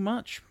drink too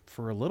much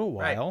for a little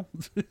while,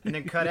 and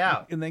then cut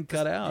out,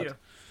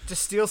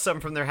 just steal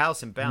something from their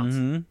house and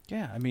bounce.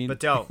 Yeah, I mean, but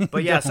don't.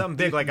 But yeah, something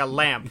big like a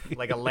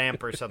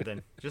lamp or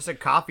something. Just a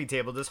coffee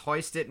table. Just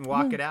hoist it and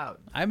walk it out.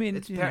 I mean,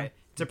 it's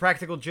a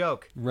practical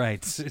joke,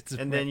 right?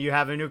 Then you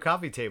have a new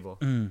coffee table.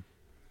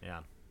 Yeah,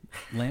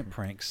 lamp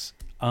pranks.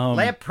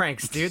 Lamp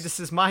pranks, dude. This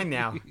is mine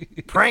now.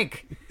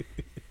 Prank.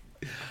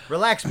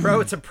 Relax, bro.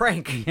 It's a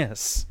prank.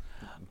 Yes.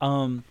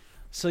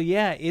 So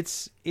yeah,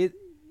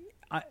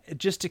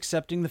 just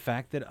accepting the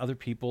fact that other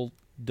people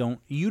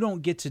you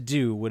don't get to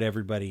do what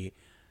everybody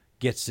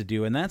gets to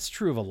do, and that's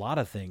true of a lot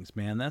of things,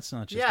 man. That's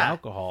not just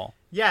alcohol.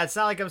 Yeah, it's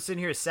not like I'm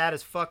sitting here sad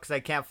as fuck because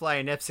I can't fly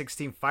an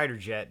F-16 fighter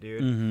jet,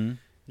 dude.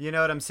 You know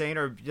what I'm saying?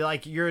 Or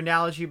like your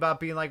analogy about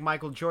being like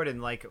Michael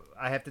Jordan. Like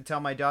I have to tell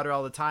my daughter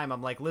all the time,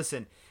 I'm like,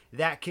 listen,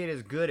 that kid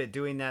is good at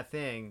doing that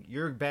thing.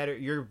 You're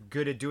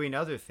good at doing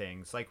other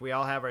things. Like we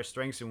all have our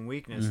strengths and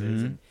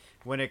weaknesses. And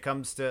when it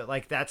comes to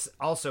like, that's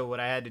also what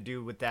I had to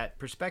do with that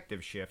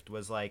perspective shift,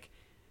 was like,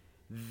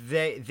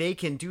 they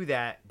can do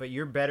that, but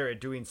you're better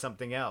at doing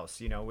something else,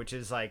 which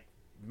is like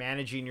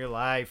managing your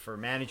life or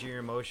managing your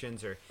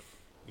emotions, or,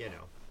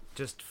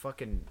 just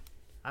fucking,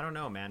 I don't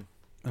know, man.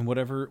 And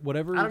whatever.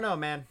 I don't know,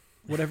 man.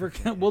 Whatever.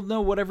 Well,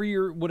 no, whatever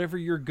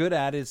you're good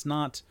at is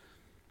not.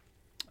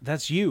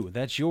 That's you.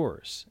 That's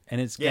yours,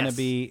 and it's gonna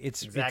be.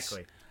 It's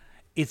exactly.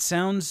 It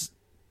sounds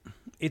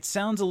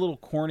a little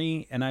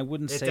corny, and I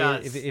wouldn't say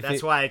it. If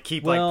that's why I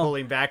keep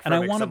pulling back from it.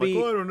 And I want to be.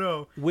 Like, I don't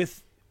know.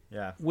 With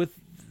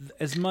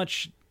as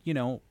much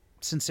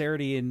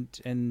sincerity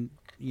and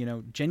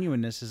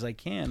genuineness as I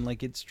can.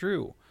 Like it's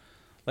true.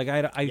 Like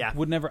I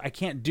would never. I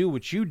can't do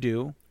what you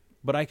do,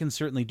 but I can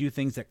certainly do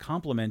things that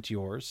complement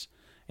yours.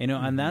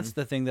 And that's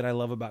the thing that I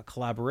love about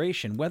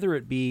collaboration, whether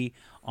it be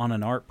on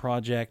an art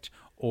project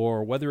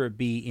or whether it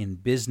be in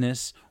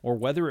business or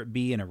whether it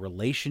be in a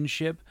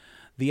relationship.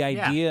 The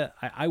idea,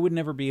 I would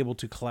never be able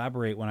to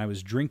collaborate when I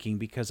was drinking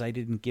because I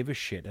didn't give a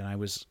shit and I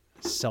was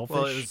selfish.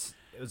 Well,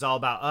 it was all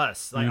about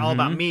us, like all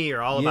about me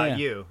or all about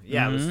you.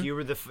 Yeah, it was, you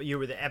were the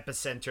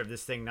epicenter of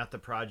this thing, not the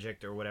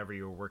project or whatever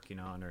you were working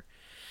on or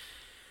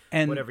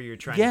whatever you're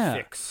trying to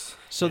fix.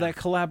 So that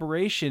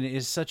collaboration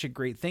is such a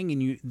great thing,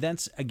 and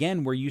that's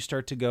again where you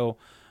start to go,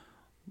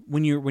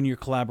 when you're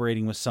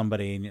collaborating with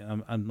somebody,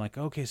 and I'm like,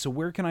 okay, so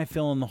where can I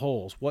fill in the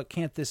holes? What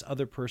can't this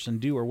other person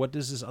do, or what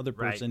does this other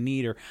person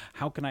need, or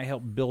how can I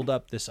help build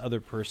up this other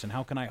person?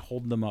 How can I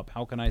hold them up?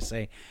 How can I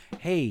say,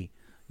 hey,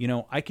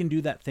 I can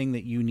do that thing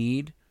that you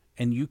need,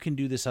 and you can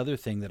do this other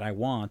thing that I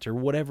want, or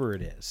whatever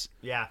it is.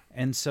 Yeah.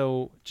 And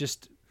so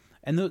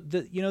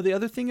the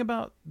other thing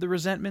about the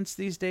resentments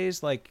these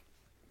days, like,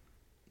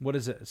 what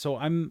is it? So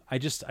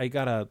I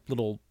got a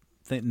little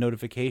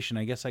notification.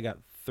 I guess I got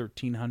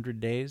 1,300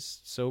 days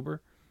sober,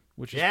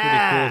 which is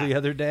pretty cool the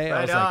other day.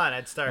 Right on.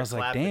 I'd start I was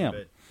like, clapping, damn,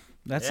 but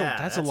that's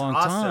a long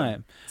awesome.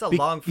 time. It's a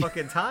long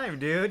fucking time,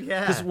 dude. Yeah.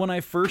 Because when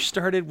I first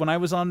started, when I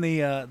was on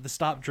the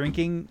Stop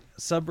Drinking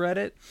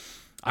subreddit,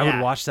 I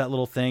would watch that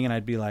little thing and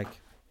I'd be like,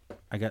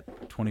 I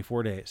got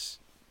 24 days.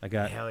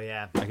 Hell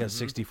yeah. I got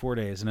 64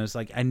 days. And I was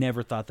like, I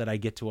never thought that I'd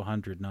get to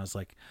 100. And I was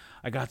like,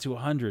 I got to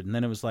 100. And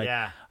then it was like,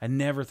 I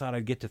never thought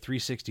I'd get to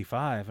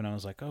 365. And I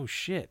was like, oh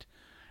shit.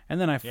 And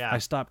then I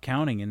stopped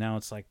counting, and now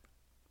it's like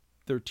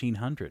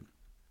 1,300.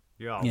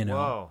 Yeah,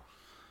 whoa.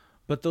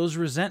 But those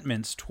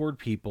resentments toward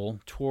people,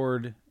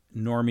 toward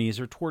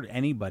normies, or toward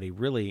anybody,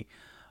 really,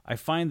 I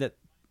find that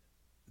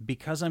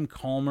because I'm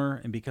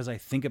calmer and because I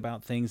think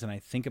about things and I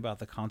think about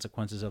the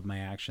consequences of my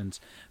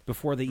actions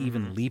before they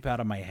even leap out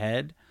of my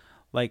head,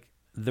 like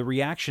the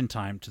reaction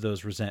time to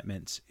those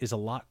resentments is a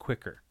lot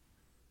quicker.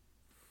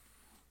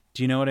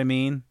 Do you know what I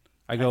mean?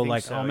 I go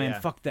like, so, oh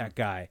man, fuck that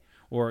guy.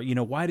 Or,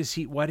 why does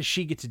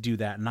she get to do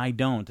that and I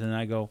don't? And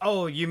I go,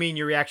 oh, you mean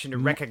your reaction to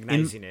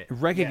recognizing it?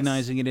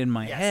 Recognizing it in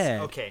my head.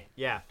 Okay,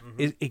 yeah.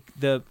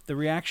 The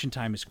reaction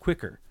time is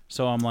quicker.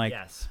 So I'm like,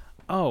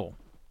 oh,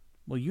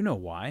 well, you know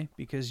why?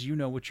 Because you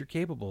know what you're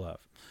capable of.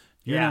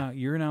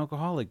 You're an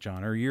alcoholic,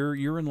 John, or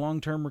you're in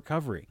long-term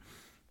recovery.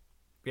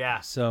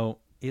 Yeah. So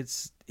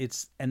it's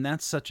and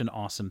that's such an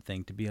awesome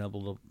thing to be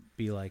able to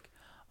be like,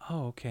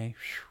 oh, okay,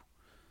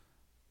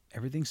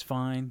 everything's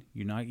fine.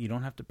 You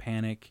don't have to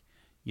panic.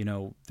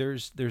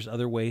 There's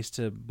other ways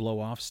to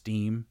blow off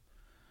steam,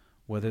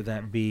 whether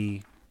that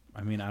be,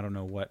 I don't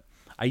know what.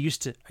 I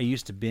used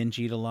to binge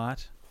eat a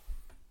lot.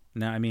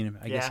 Now, I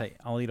guess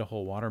I'll eat a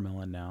whole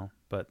watermelon now,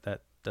 but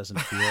that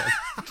doesn't feel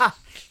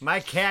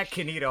My cat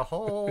can eat a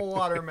whole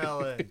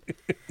watermelon.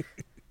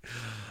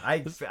 I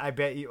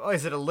bet you. Oh,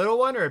 is it a little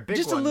one or a big one?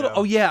 Just a little.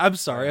 Though? Oh yeah, I'm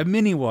sorry, a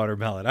mini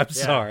watermelon. I'm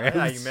sorry. I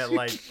thought you meant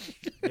like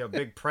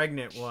big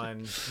pregnant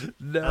one.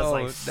 No, I was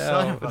like,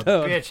 son of a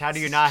bitch. How do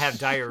you not have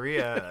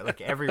diarrhea like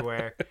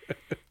everywhere?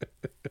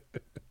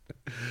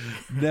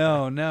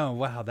 No.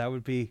 Wow, that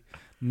would be.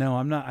 No,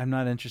 I'm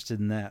not interested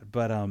in that.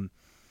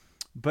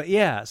 But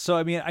yeah. So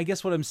I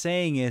guess what I'm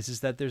saying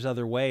is that there's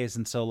other ways,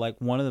 and so like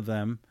one of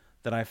them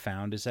that I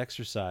found is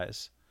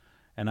exercise.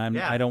 And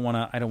I don't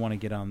want to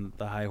get on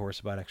the high horse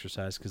about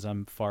exercise because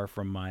I'm far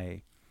from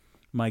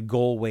my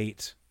goal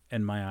weight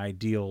and my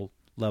ideal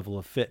level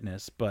of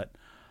fitness. But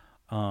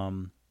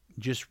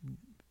just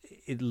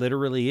it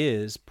literally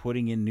is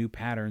putting in new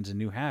patterns and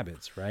new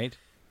habits, right?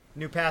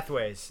 New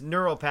pathways,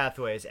 neural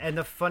pathways. And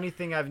the funny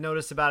thing I've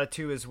noticed about it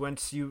too is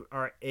once you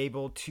are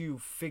able to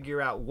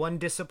figure out one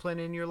discipline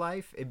in your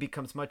life, it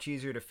becomes much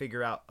easier to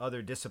figure out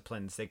other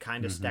disciplines. They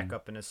kind of stack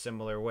up in a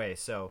similar way.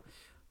 So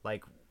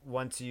like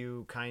once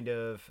you kind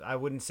of, I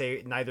wouldn't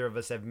say neither of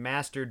us have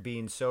mastered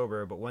being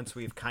sober, but once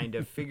we've kind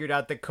of figured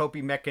out the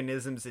coping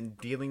mechanisms in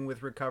dealing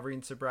with recovery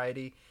and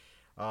sobriety,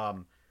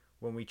 when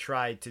we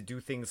try to do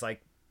things like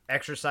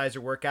exercise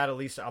or work out, at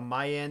least on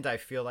my end, I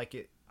feel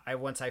like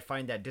once I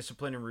find that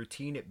discipline and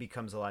routine, it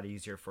becomes a lot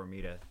easier for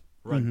me to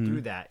run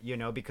through that,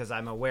 because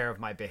I'm aware of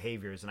my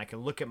behaviors and I can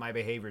look at my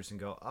behaviors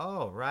and go,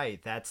 oh, right,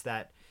 that's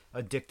that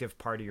addictive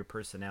part of your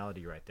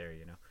personality right there,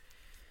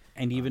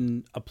 And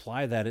even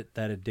apply that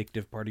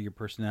addictive part of your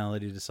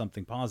personality to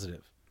something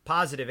positive.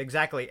 Positive,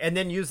 exactly. And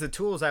then use the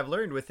tools I've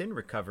learned within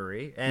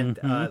recovery and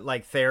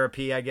like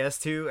therapy, I guess,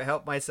 to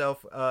help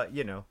myself,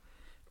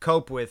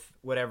 cope with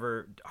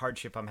whatever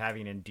hardship I'm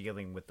having and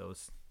dealing with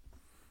those,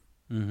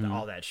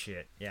 all that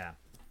shit. Yeah.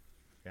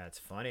 Yeah, it's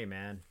funny,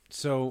 man.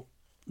 So,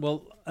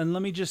 well, and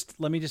let me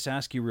just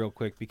ask you real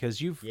quick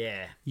because you've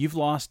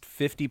lost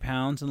 50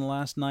 pounds in the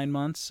last 9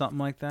 months, something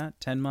like that,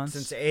 10 months?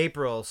 Since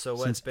April. So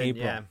what's been,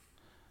 April. Yeah.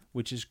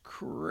 Which is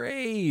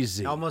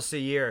crazy. Almost a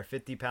year,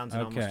 50 pounds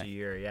in almost a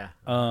year, yeah.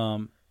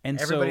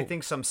 And everybody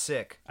thinks I'm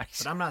sick,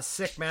 but I'm not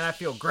sick, man. I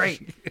feel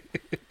great.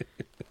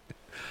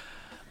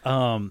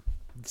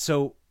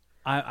 So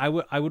I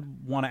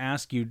would want to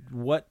ask you,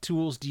 what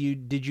tools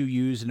did you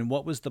use, and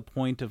what was the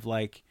point of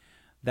like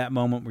that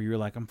moment where you were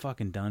like, I'm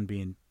fucking done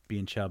being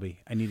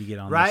chubby. I need to get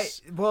on this.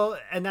 Right. Well,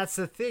 and that's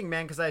the thing,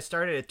 man, because I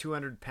started at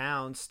 200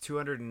 pounds,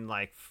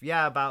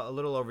 about a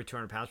little over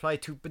 200 pounds, probably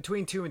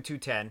between 2 and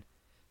 210.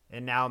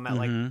 And now I'm at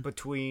like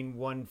between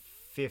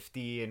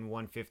 150 and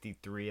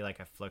 153. Like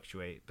I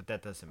fluctuate, but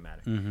that doesn't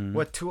matter.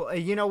 What tool?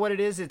 You know what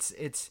it is?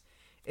 It's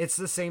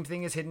the same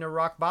thing as hitting a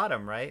rock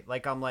bottom, right?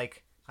 Like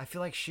I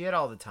feel like shit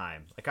all the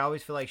time. Like I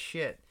always feel like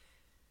shit.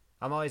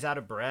 I'm always out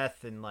of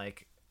breath and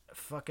like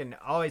fucking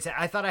always.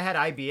 I thought I had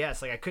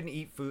IBS. Like I couldn't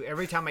eat food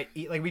every time I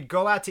eat. Like we'd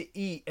go out to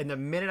eat, and the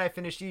minute I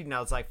finished eating, I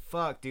was like,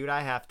 "Fuck, dude,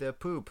 I have to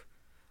poop."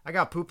 I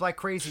got poop like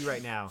crazy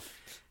right now.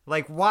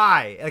 Like,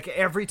 why? Like,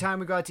 every time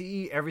we go out to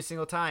eat, every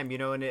single time,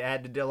 and it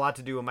had a lot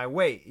to do with my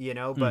weight,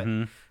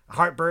 but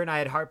heartburn, I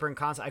had heartburn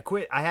constant. I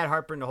quit. I had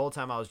heartburn the whole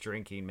time I was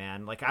drinking,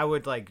 man. Like, I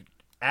would, like,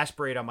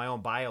 aspirate on my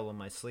own bile in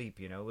my sleep,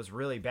 it was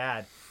really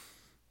bad.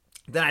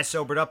 Then I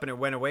sobered up and it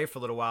went away for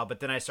a little while, but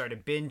then I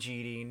started binge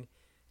eating,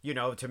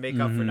 to make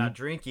up for not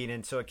drinking.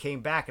 And so it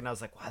came back and I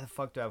was like, why the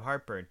fuck do I have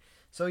heartburn?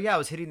 So yeah, I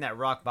was hitting that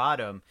rock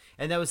bottom,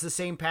 and that was the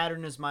same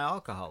pattern as my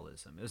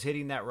alcoholism. It was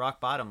hitting that rock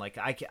bottom. Like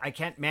I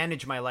can't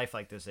manage my life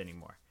like this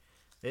anymore.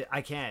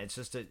 I can't.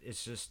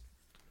 It's just.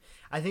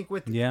 I think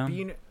with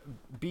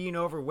being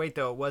overweight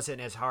though, it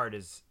wasn't as hard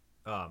as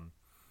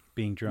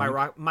being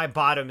drunk. My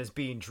bottom is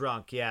being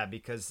drunk. Yeah,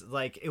 because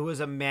like it was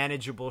a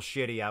manageable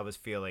shitty I was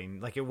feeling.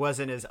 Like it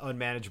wasn't as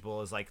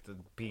unmanageable as like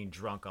being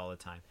drunk all the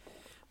time.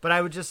 But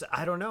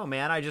I don't know,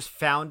 man. I just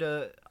found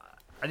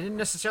I didn't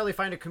necessarily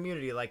find a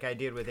community like I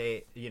did with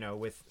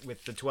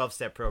with the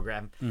 12-step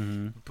program.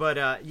 But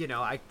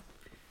I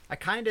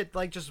kind of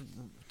like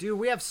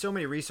we have so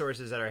many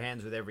resources at our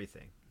hands with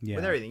everything. Yeah.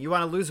 With everything. You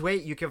want to lose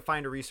weight, you can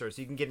find a resource.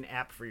 You can get an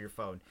app for your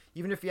phone.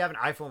 Even if you have an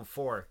iPhone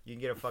 4, you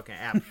can get a fucking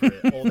app for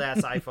it. Old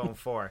ass iPhone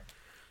 4.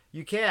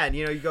 You can,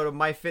 you go to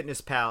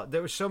MyFitnessPal.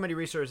 There were so many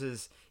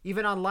resources,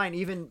 even online.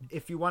 Even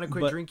if you want to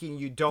quit drinking,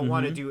 you don't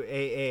want to do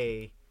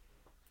AA.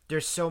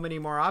 There's so many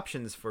more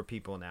options for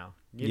people now.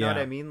 You know what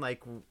I mean?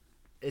 Like,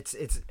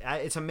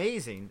 it's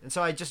amazing. And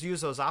so I just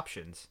use those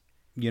options.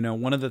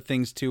 One of the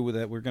things too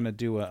that we're gonna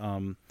do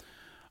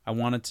I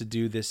wanted to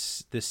do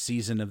this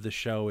season of the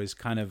show is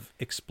kind of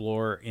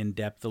explore in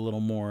depth a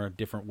little more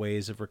different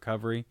ways of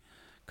recovery,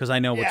 because I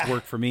know what's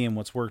worked for me and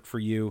what's worked for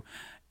you.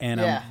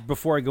 And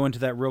before I go into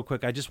that real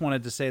quick, I just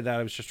wanted to say that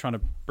I was just trying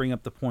to bring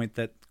up the point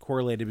that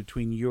correlated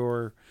between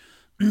your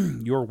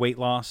weight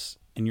loss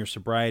and your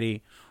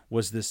sobriety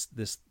was this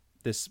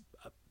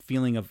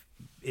feeling of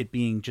it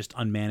being just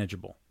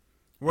unmanageable.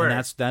 Word.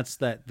 And that's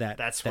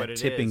that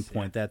tipping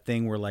point, that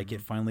thing where like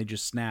it finally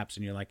just snaps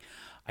and you're like,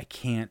 I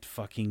can't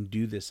fucking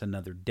do this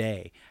another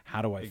day.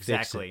 How do I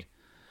fix it?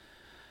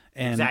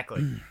 And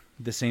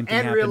the same thing.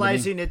 And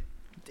realizing it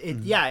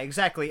yeah,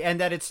 exactly. And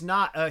that it's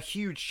not a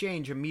huge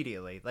change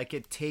immediately. Like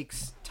it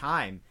takes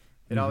time.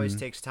 It always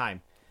takes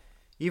time.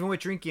 Even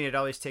with drinking, it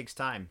always takes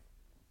time.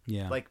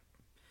 Yeah. Like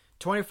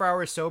 24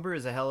 hours sober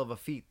is a hell of a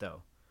feat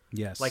though.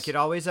 Yes. Like it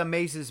always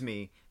amazes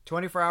me.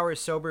 24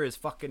 hours sober is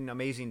fucking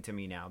amazing to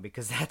me now,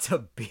 because that's a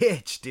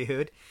bitch,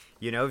 dude.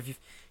 If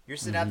you're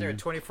sitting out there at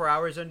 24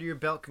 hours under your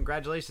belt,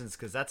 congratulations,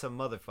 because that's a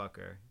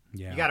motherfucker.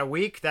 Yeah. You got a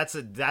week, that's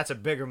a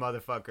bigger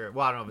motherfucker.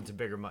 Well, I don't know if it's a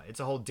bigger, it's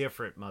a whole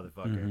different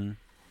motherfucker.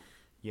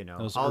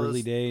 Those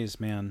early days,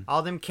 man.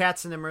 All them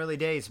cats in them early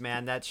days,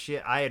 man. That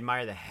shit, I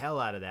admire the hell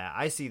out of that.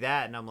 I see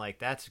that and I'm like,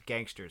 that's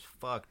gangster as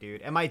fuck,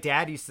 dude. And my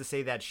dad used to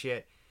say that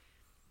shit,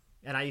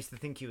 and I used to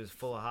think he was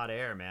full of hot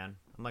air, man.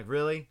 I'm like,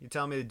 really? You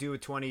telling me the dude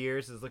with 20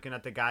 years is looking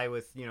at the guy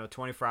with,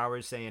 24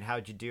 hours saying,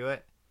 how'd you do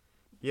it?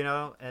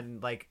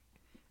 And like,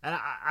 and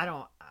I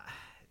don't,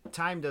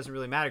 time doesn't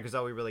really matter because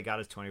all we really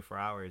got is 24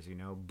 hours,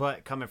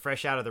 but coming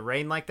fresh out of the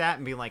rain like that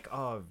and being like,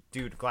 oh,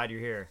 dude, glad you're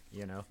here,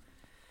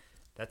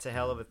 that's a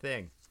hell of a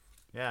thing.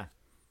 Yeah.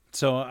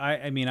 So,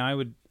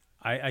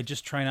 I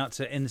just try not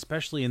to, and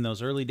especially in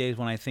those early days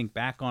when I think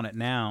back on it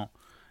now,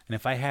 and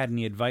if I had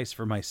any advice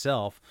for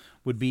myself,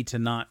 would be to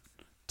not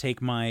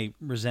take my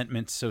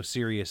resentment so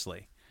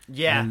seriously.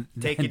 Yeah,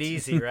 take it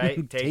easy,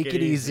 right? Take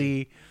it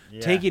easy. Yeah.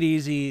 Take it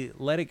easy.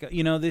 Let it go.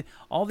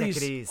 All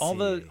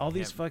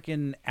these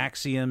fucking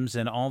axioms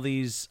and all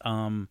these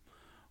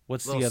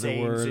what's little the other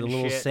word? The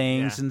little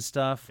sayings and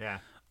stuff. Yeah.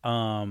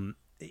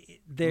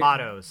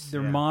 Mottos.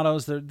 They're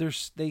mottos.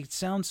 They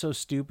sound so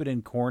stupid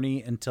and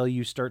corny until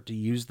you start to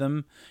use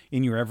them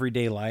in your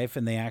everyday life,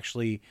 and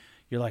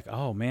you're like,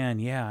 oh man,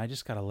 yeah, I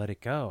just gotta let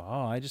it go.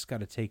 Oh, I just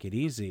gotta take it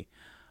easy.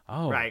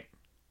 Oh, right.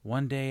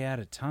 One day at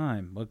a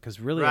time, because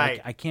really,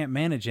 I can't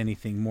manage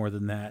anything more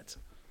than that.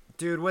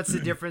 Dude, what's the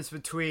difference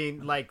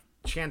between like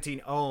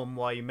chanting Om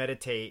while you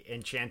meditate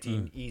and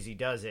chanting Easy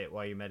Does It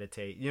while you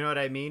meditate? You know what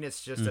I mean?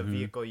 It's just a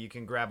vehicle you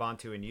can grab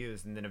onto and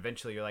use, and then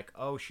eventually you're like,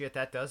 oh shit,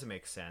 that does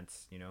make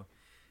sense.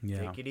 Yeah.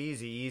 Take it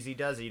easy, easy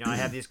does it. I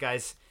have these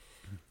guys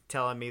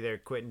telling me they're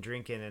quitting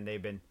drinking and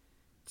they've been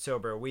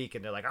sober a week,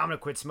 and they're like, I'm gonna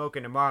quit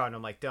smoking tomorrow, and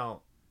I'm like,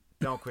 don't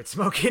quit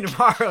smoking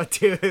tomorrow,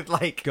 dude.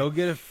 Like, go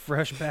get a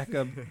fresh pack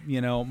of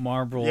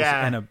marbles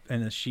and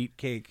a sheet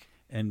cake,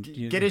 and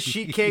get a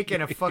sheet cake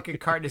and a fucking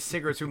carton of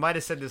cigarettes. We might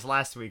have said this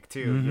last week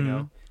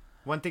too.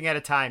 One thing at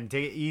a time.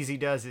 Take it easy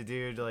does it,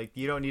 dude. Like,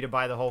 you don't need to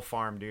buy the whole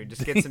farm, dude.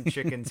 Just get some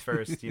chickens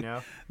first.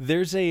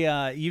 There's a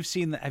have you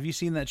seen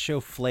that show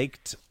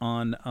Flaked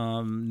on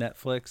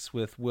Netflix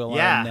with Will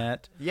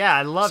Arnett? Yeah,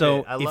 I love it.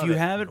 So if you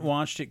haven't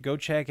watched it, go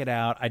check it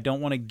out. I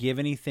don't want to give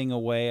anything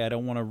away. I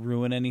don't want to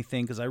ruin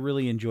anything because I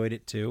really enjoyed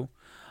it too.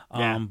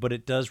 But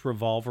it does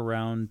revolve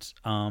around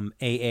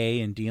AA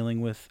and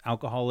dealing with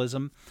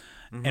alcoholism.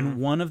 And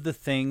one of the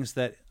things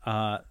that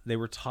they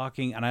were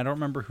talking, and I don't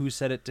remember who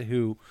said it to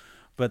who,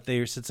 But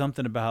they said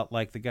something about,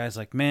 like, the guy's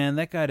like, man,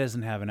 that guy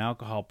doesn't have an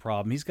alcohol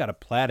problem. He's got a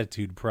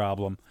platitude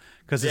problem,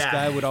 because this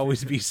guy would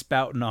always be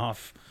spouting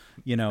off,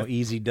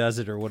 easy does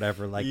it or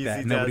whatever like Easy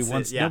that. Nobody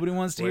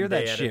wants to hear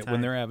that shit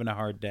when they're having a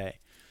hard day.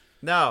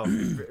 No,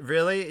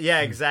 really? Yeah,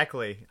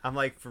 exactly. I'm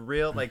like, for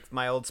real, like,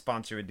 my old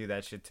sponsor would do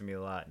that shit to me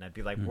a lot. And I'd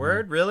be like,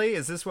 word? Really?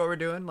 Is this what we're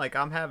doing? Like,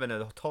 I'm having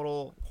a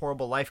total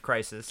horrible life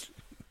crisis.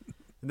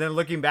 And then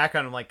looking back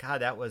on it, I'm like, God,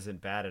 that wasn't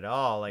bad at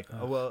all. Like,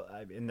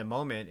 in the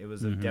moment, it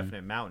was a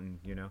definite mountain,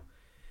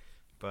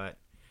 But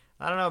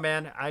I don't know,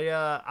 man.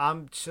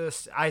 I'm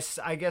just, I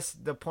guess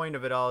the point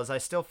of it all is I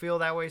still feel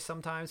that way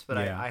sometimes, but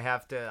I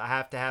have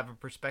to have a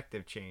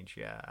perspective change.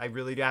 Yeah, I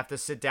really do have to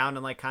sit down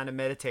and, like, kind of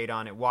meditate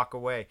on it, walk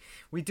away.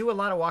 We do a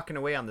lot of walking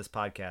away on this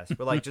podcast.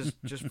 We're like,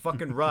 just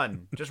fucking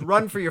run. Just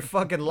run for your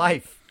fucking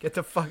life. Get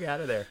the fuck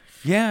out of there.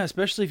 Yeah,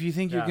 especially if you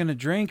think you're going to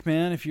drink,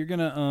 man. If you're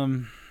going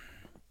to,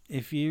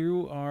 if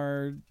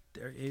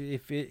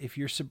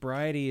your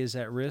sobriety is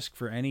at risk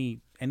for any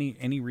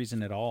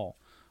reason at all,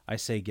 I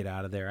say get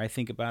out of there. I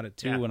think about it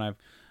too when I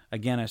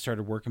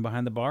started working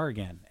behind the bar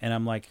again, and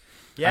I'm like,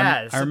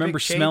 I remember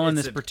smelling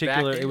this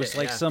particular. It was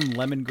like some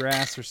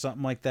lemongrass or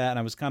something like that, and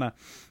I was kind of,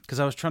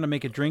 because I was trying to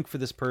make a drink for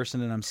this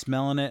person, and I'm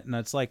smelling it, and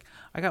it's like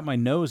I got my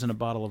nose in a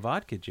bottle of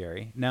vodka,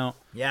 Jerry. Now,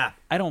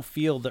 I don't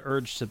feel the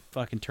urge to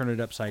fucking turn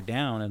it upside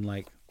down and,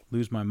 like,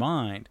 lose my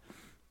mind,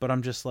 but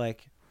I'm just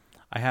like,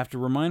 I have to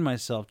remind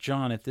myself,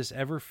 John, if this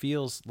ever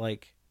feels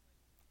like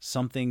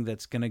something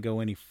that's going to go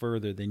any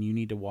further, then you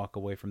need to walk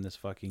away from this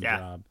fucking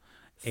job.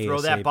 Throw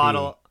ASAP. that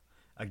bottle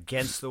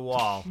against the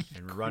wall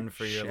and run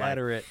for your life.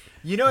 Shatter it.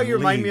 You know, you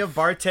remind me of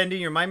bartending.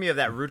 You remind me of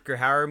that Rutger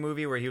Hauer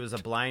movie where he was a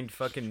blind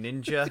fucking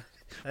ninja.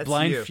 That's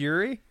Blind you.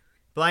 Fury?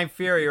 Blind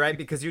Fury, right?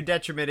 Because your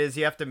detriment is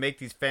you have to make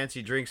these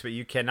fancy drinks, but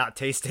you cannot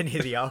taste any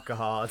of the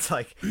alcohol. It's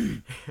like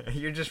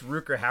you're just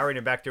Rutger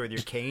Hauering back there with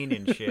your cane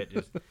and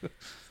shit.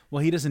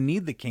 Well, he doesn't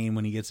need the cane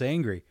when he gets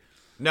angry.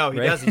 No, he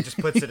doesn't. He just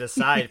puts it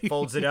aside,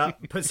 folds it up,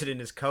 puts it in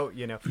his coat,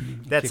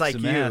 That's like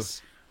you.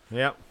 Ass.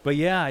 Yep. But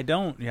yeah, I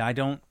don't. Yeah, I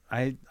don't.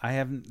 I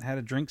haven't had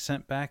a drink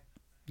sent back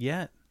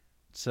yet.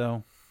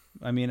 So,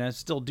 I mean, I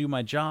still do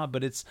my job,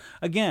 but it's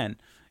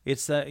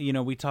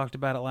that, we talked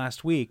about it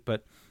last week,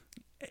 but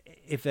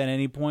if at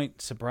any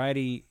point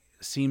sobriety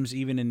seems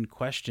even in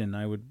question,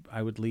 I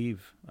would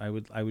leave. I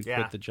would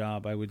quit the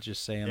job. I would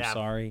just say I'm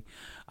sorry.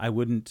 I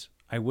wouldn't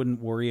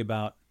worry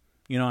about.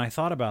 I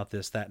thought about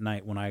this that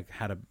night when I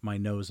had my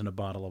nose in a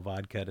bottle of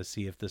vodka to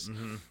see if this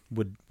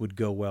would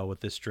go well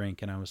with this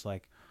drink. And I was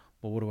like,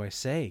 well, what do I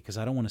say? Because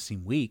I don't want to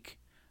seem weak.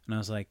 And I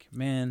was like,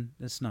 man,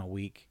 it's not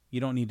weak.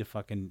 You don't need to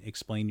fucking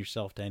explain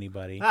yourself to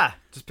anybody.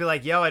 Just be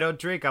like, yo, I don't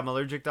drink. I'm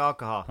allergic to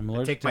alcohol. I'm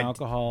allergic to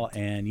alcohol.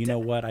 And you know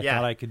what? I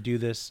thought I could do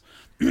this.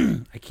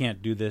 I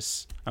can't do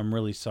this. I'm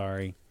really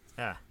sorry.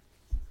 Yeah.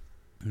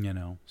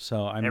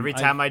 So every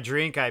time I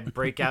drink, I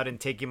break out and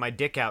taking my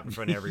dick out in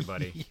front of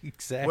everybody.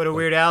 Exactly. What a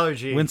weird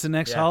allergy. When's the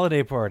next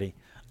holiday party?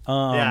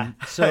 So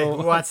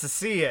who wants to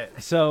see it?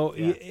 So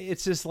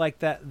it's just like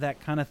that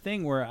kind of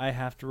thing where I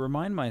have to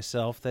remind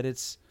myself that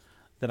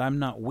I'm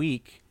not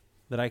weak,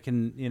 that I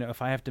can,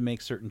 if I have to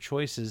make certain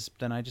choices,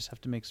 then I just have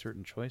to make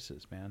certain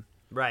choices, man.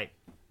 Right.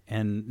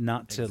 And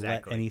not to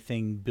let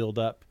anything build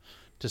up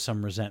to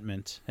some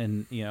resentment.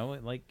 And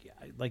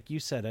like you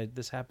said,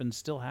 this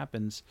still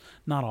happens,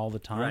 not all the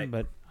time,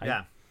 but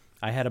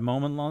I had a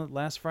moment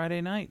last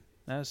Friday night.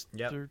 That was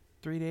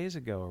 3 days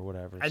ago or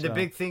whatever. And the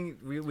big thing,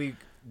 we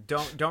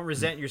don't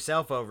resent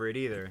yourself over it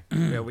either.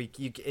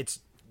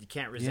 You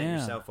can't resent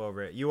yourself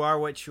over it. You are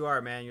what you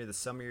are, man. You're the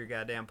sum of your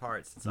goddamn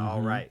parts. It's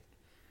all right.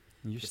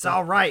 It's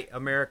all right,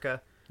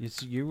 America.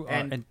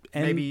 And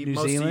maybe New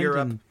most Zealand of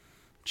Europe. and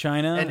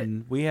China,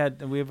 and we have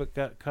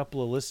got a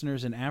couple of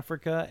listeners in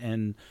Africa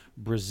and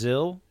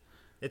Brazil.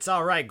 It's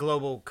all right,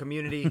 global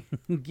community.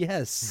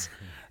 Yes.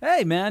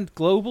 Hey, man,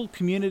 global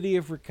community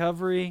of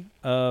recovery,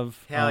 of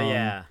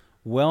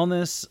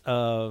wellness,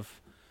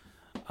 of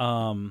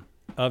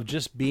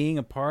just being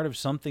a part of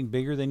something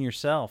bigger than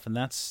yourself, and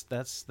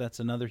that's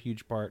another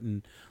huge part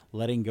in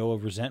letting go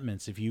of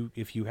resentments. If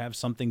you have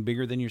something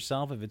bigger than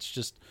yourself, if it's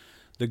just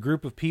the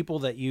group of people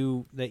that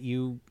your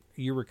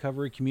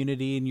recovery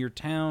community in your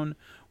town,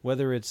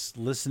 whether it's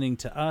listening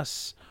to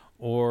us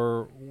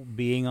or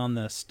being on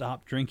the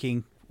Stop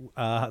Drinking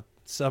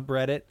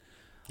subreddit.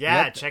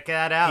 Yeah, check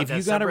that out. If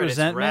you got a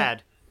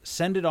resentment,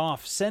 send it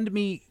off.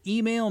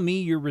 Email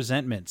me your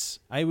resentments.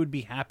 I would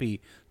be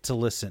happy to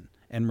listen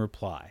and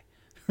reply.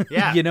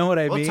 Yeah. You know what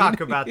I mean? We'll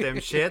talk about them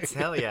shits.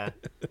 Hell yeah.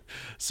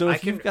 So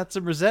if you've got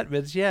some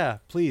resentments,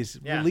 please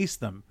release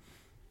them.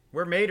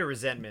 We're made of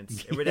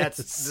resentments. Yes.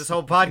 This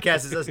whole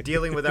podcast is us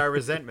dealing with our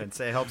resentments.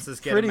 It helps us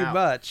get them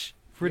out.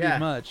 Pretty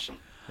much.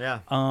 Yeah.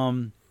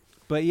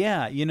 But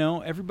yeah,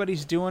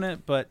 everybody's doing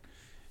it, but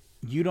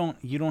you don't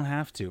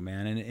have to,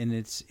 man. And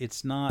it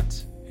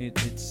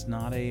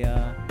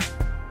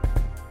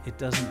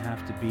doesn't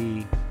have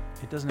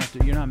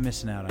to. You're not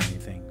missing out on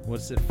anything.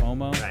 What's it?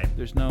 FOMO? Right.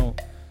 There's no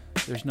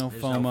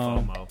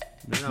FOMO.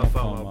 There's no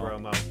FOMO,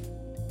 bromo.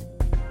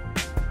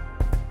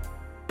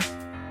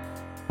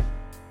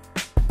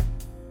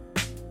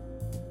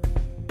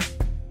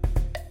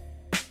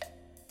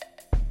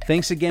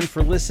 Thanks again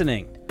for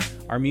listening.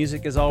 Our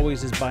music, as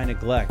always, is by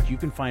Neglect. You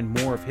can find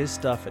more of his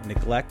stuff at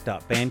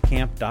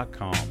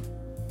neglect.bandcamp.com.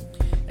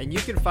 And you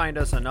can find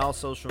us on all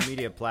social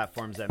media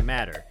platforms that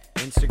matter: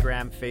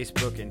 Instagram,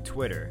 Facebook, and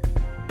Twitter.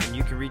 And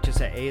you can reach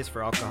us at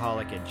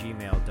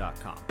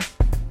aisforalcoholic@gmail.com.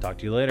 Talk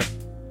to you later.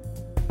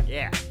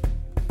 Yeah.